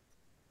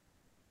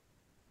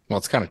 Well,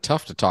 it's kind of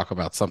tough to talk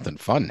about something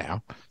fun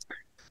now.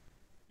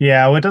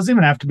 Yeah, well, it doesn't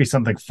even have to be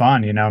something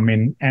fun, I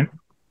mean, and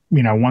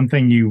one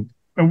thing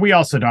we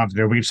also don't have to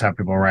do, we just have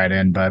people write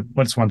in, but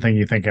what's one thing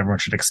you think everyone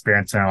should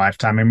experience in their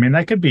lifetime? I mean,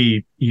 that could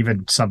be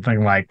even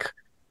something like,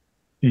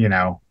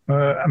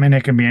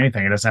 it can be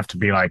anything. It doesn't have to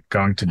be like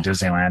going to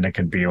Disneyland. It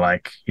could be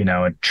like,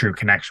 a true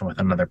connection with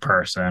another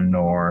person,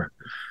 or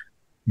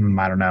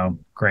I don't know,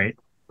 great.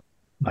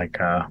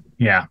 Like, I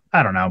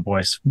don't know,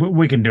 boys.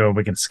 We can do it.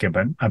 We can skip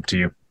it. Up to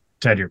you.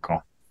 Ted, your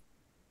call.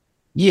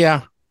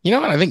 Yeah. You know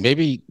what? I think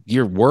maybe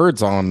your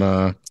words on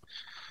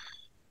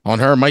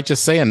her might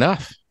just say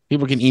enough.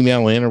 People can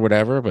email in or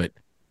whatever, but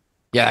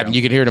yeah, I mean,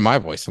 you can hear it in my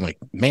voice. I'm like,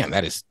 man,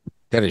 that is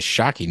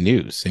shocking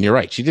news. And you're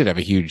right. She did have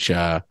a huge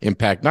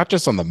impact, not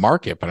just on the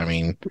market, but I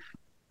mean,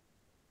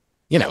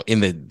 in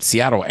the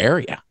Seattle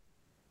area.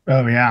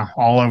 Oh yeah.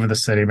 All over the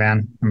city,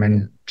 man. I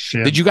mean,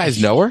 did you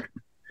guys know her?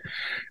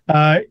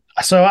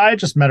 So I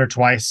just met her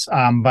twice.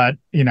 But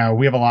we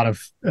have a lot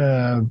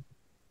of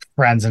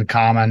friends in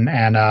common,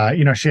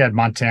 and she had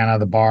Montana,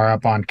 the bar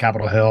up on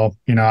Capitol Hill.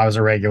 I was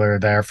a regular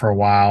there for a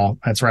while.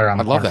 It's right around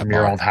the corner from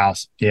your old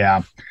house.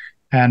 Yeah.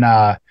 And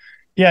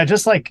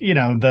just like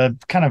the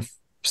kind of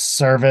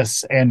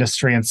service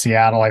industry in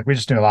Seattle, like we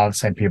just knew a lot of the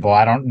same people.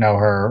 I don't know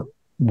her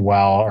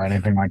well or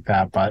anything like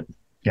that, but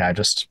yeah,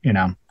 just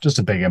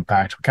a big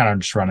impact. We kind of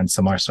just run in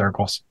similar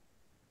circles.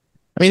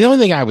 I mean, the only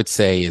thing I would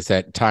say is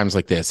that times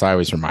like this, I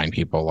always remind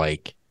people,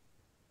 like,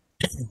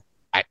 if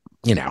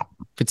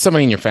it's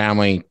somebody in your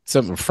family,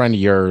 a friend of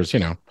yours,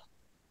 it's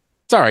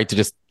all right to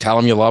just tell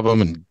them you love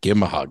them and give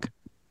them a hug.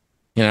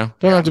 Don't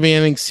have to be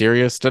anything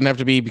serious. Doesn't have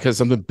to be because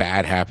something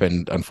bad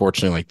happened,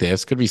 unfortunately, like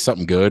this. Could be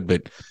something good,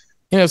 but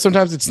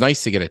sometimes it's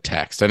nice to get a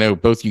text. I know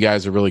both you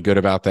guys are really good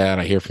about that.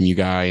 I hear from you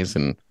guys,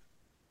 and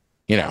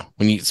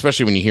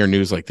especially when you hear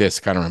news like this,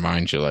 it kind of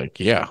reminds you, like,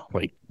 yeah,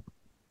 like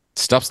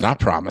stuff's not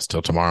promised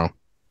till tomorrow.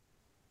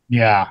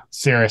 Yeah,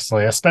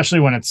 seriously, especially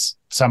when it's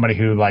somebody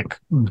who like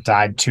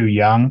died too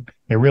young.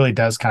 It really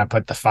does kind of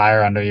put the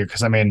fire under you.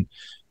 Because I mean,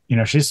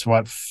 she's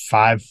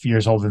 5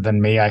 years older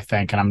than me, I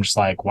think, and I'm just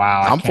like,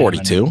 wow. I'm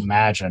 42.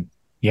 Imagine,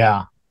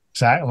 yeah,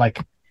 exactly. Like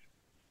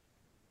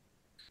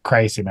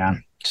crazy,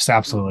 man. Just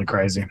absolutely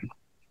crazy.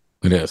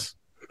 It is.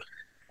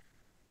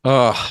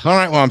 All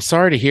right. Well, I'm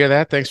sorry to hear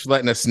that. Thanks for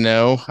letting us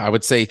know. I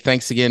would say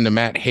thanks again to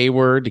Matt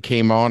Hayward who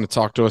came on to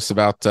talk to us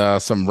about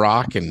some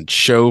rock and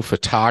show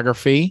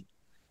photography.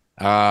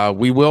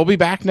 We will be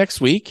back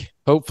next week.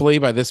 Hopefully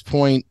by this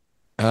point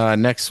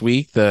next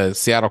week, the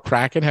Seattle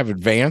Kraken have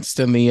advanced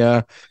in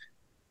the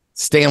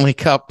Stanley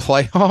Cup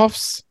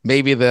playoffs.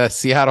 Maybe the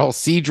Seattle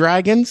Sea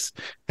Dragons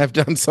have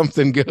done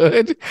something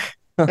good.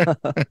 You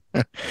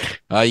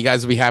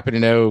guys will be happy to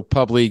know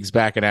Pub League's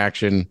back in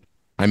action.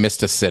 I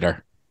missed a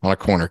sitter on a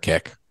corner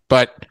kick,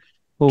 but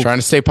trying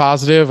to stay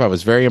positive. I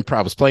was very impressed.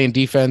 I was playing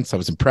defense. I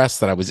was impressed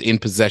that I was in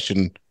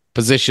position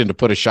to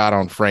put a shot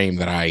on frame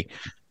that I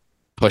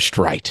pushed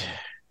right.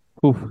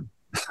 All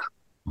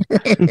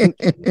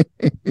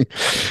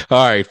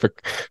right. For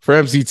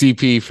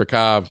MCTP, for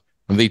Cobb,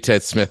 I'm the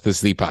Ted Smith. This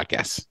is the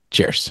podcast.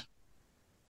 Cheers.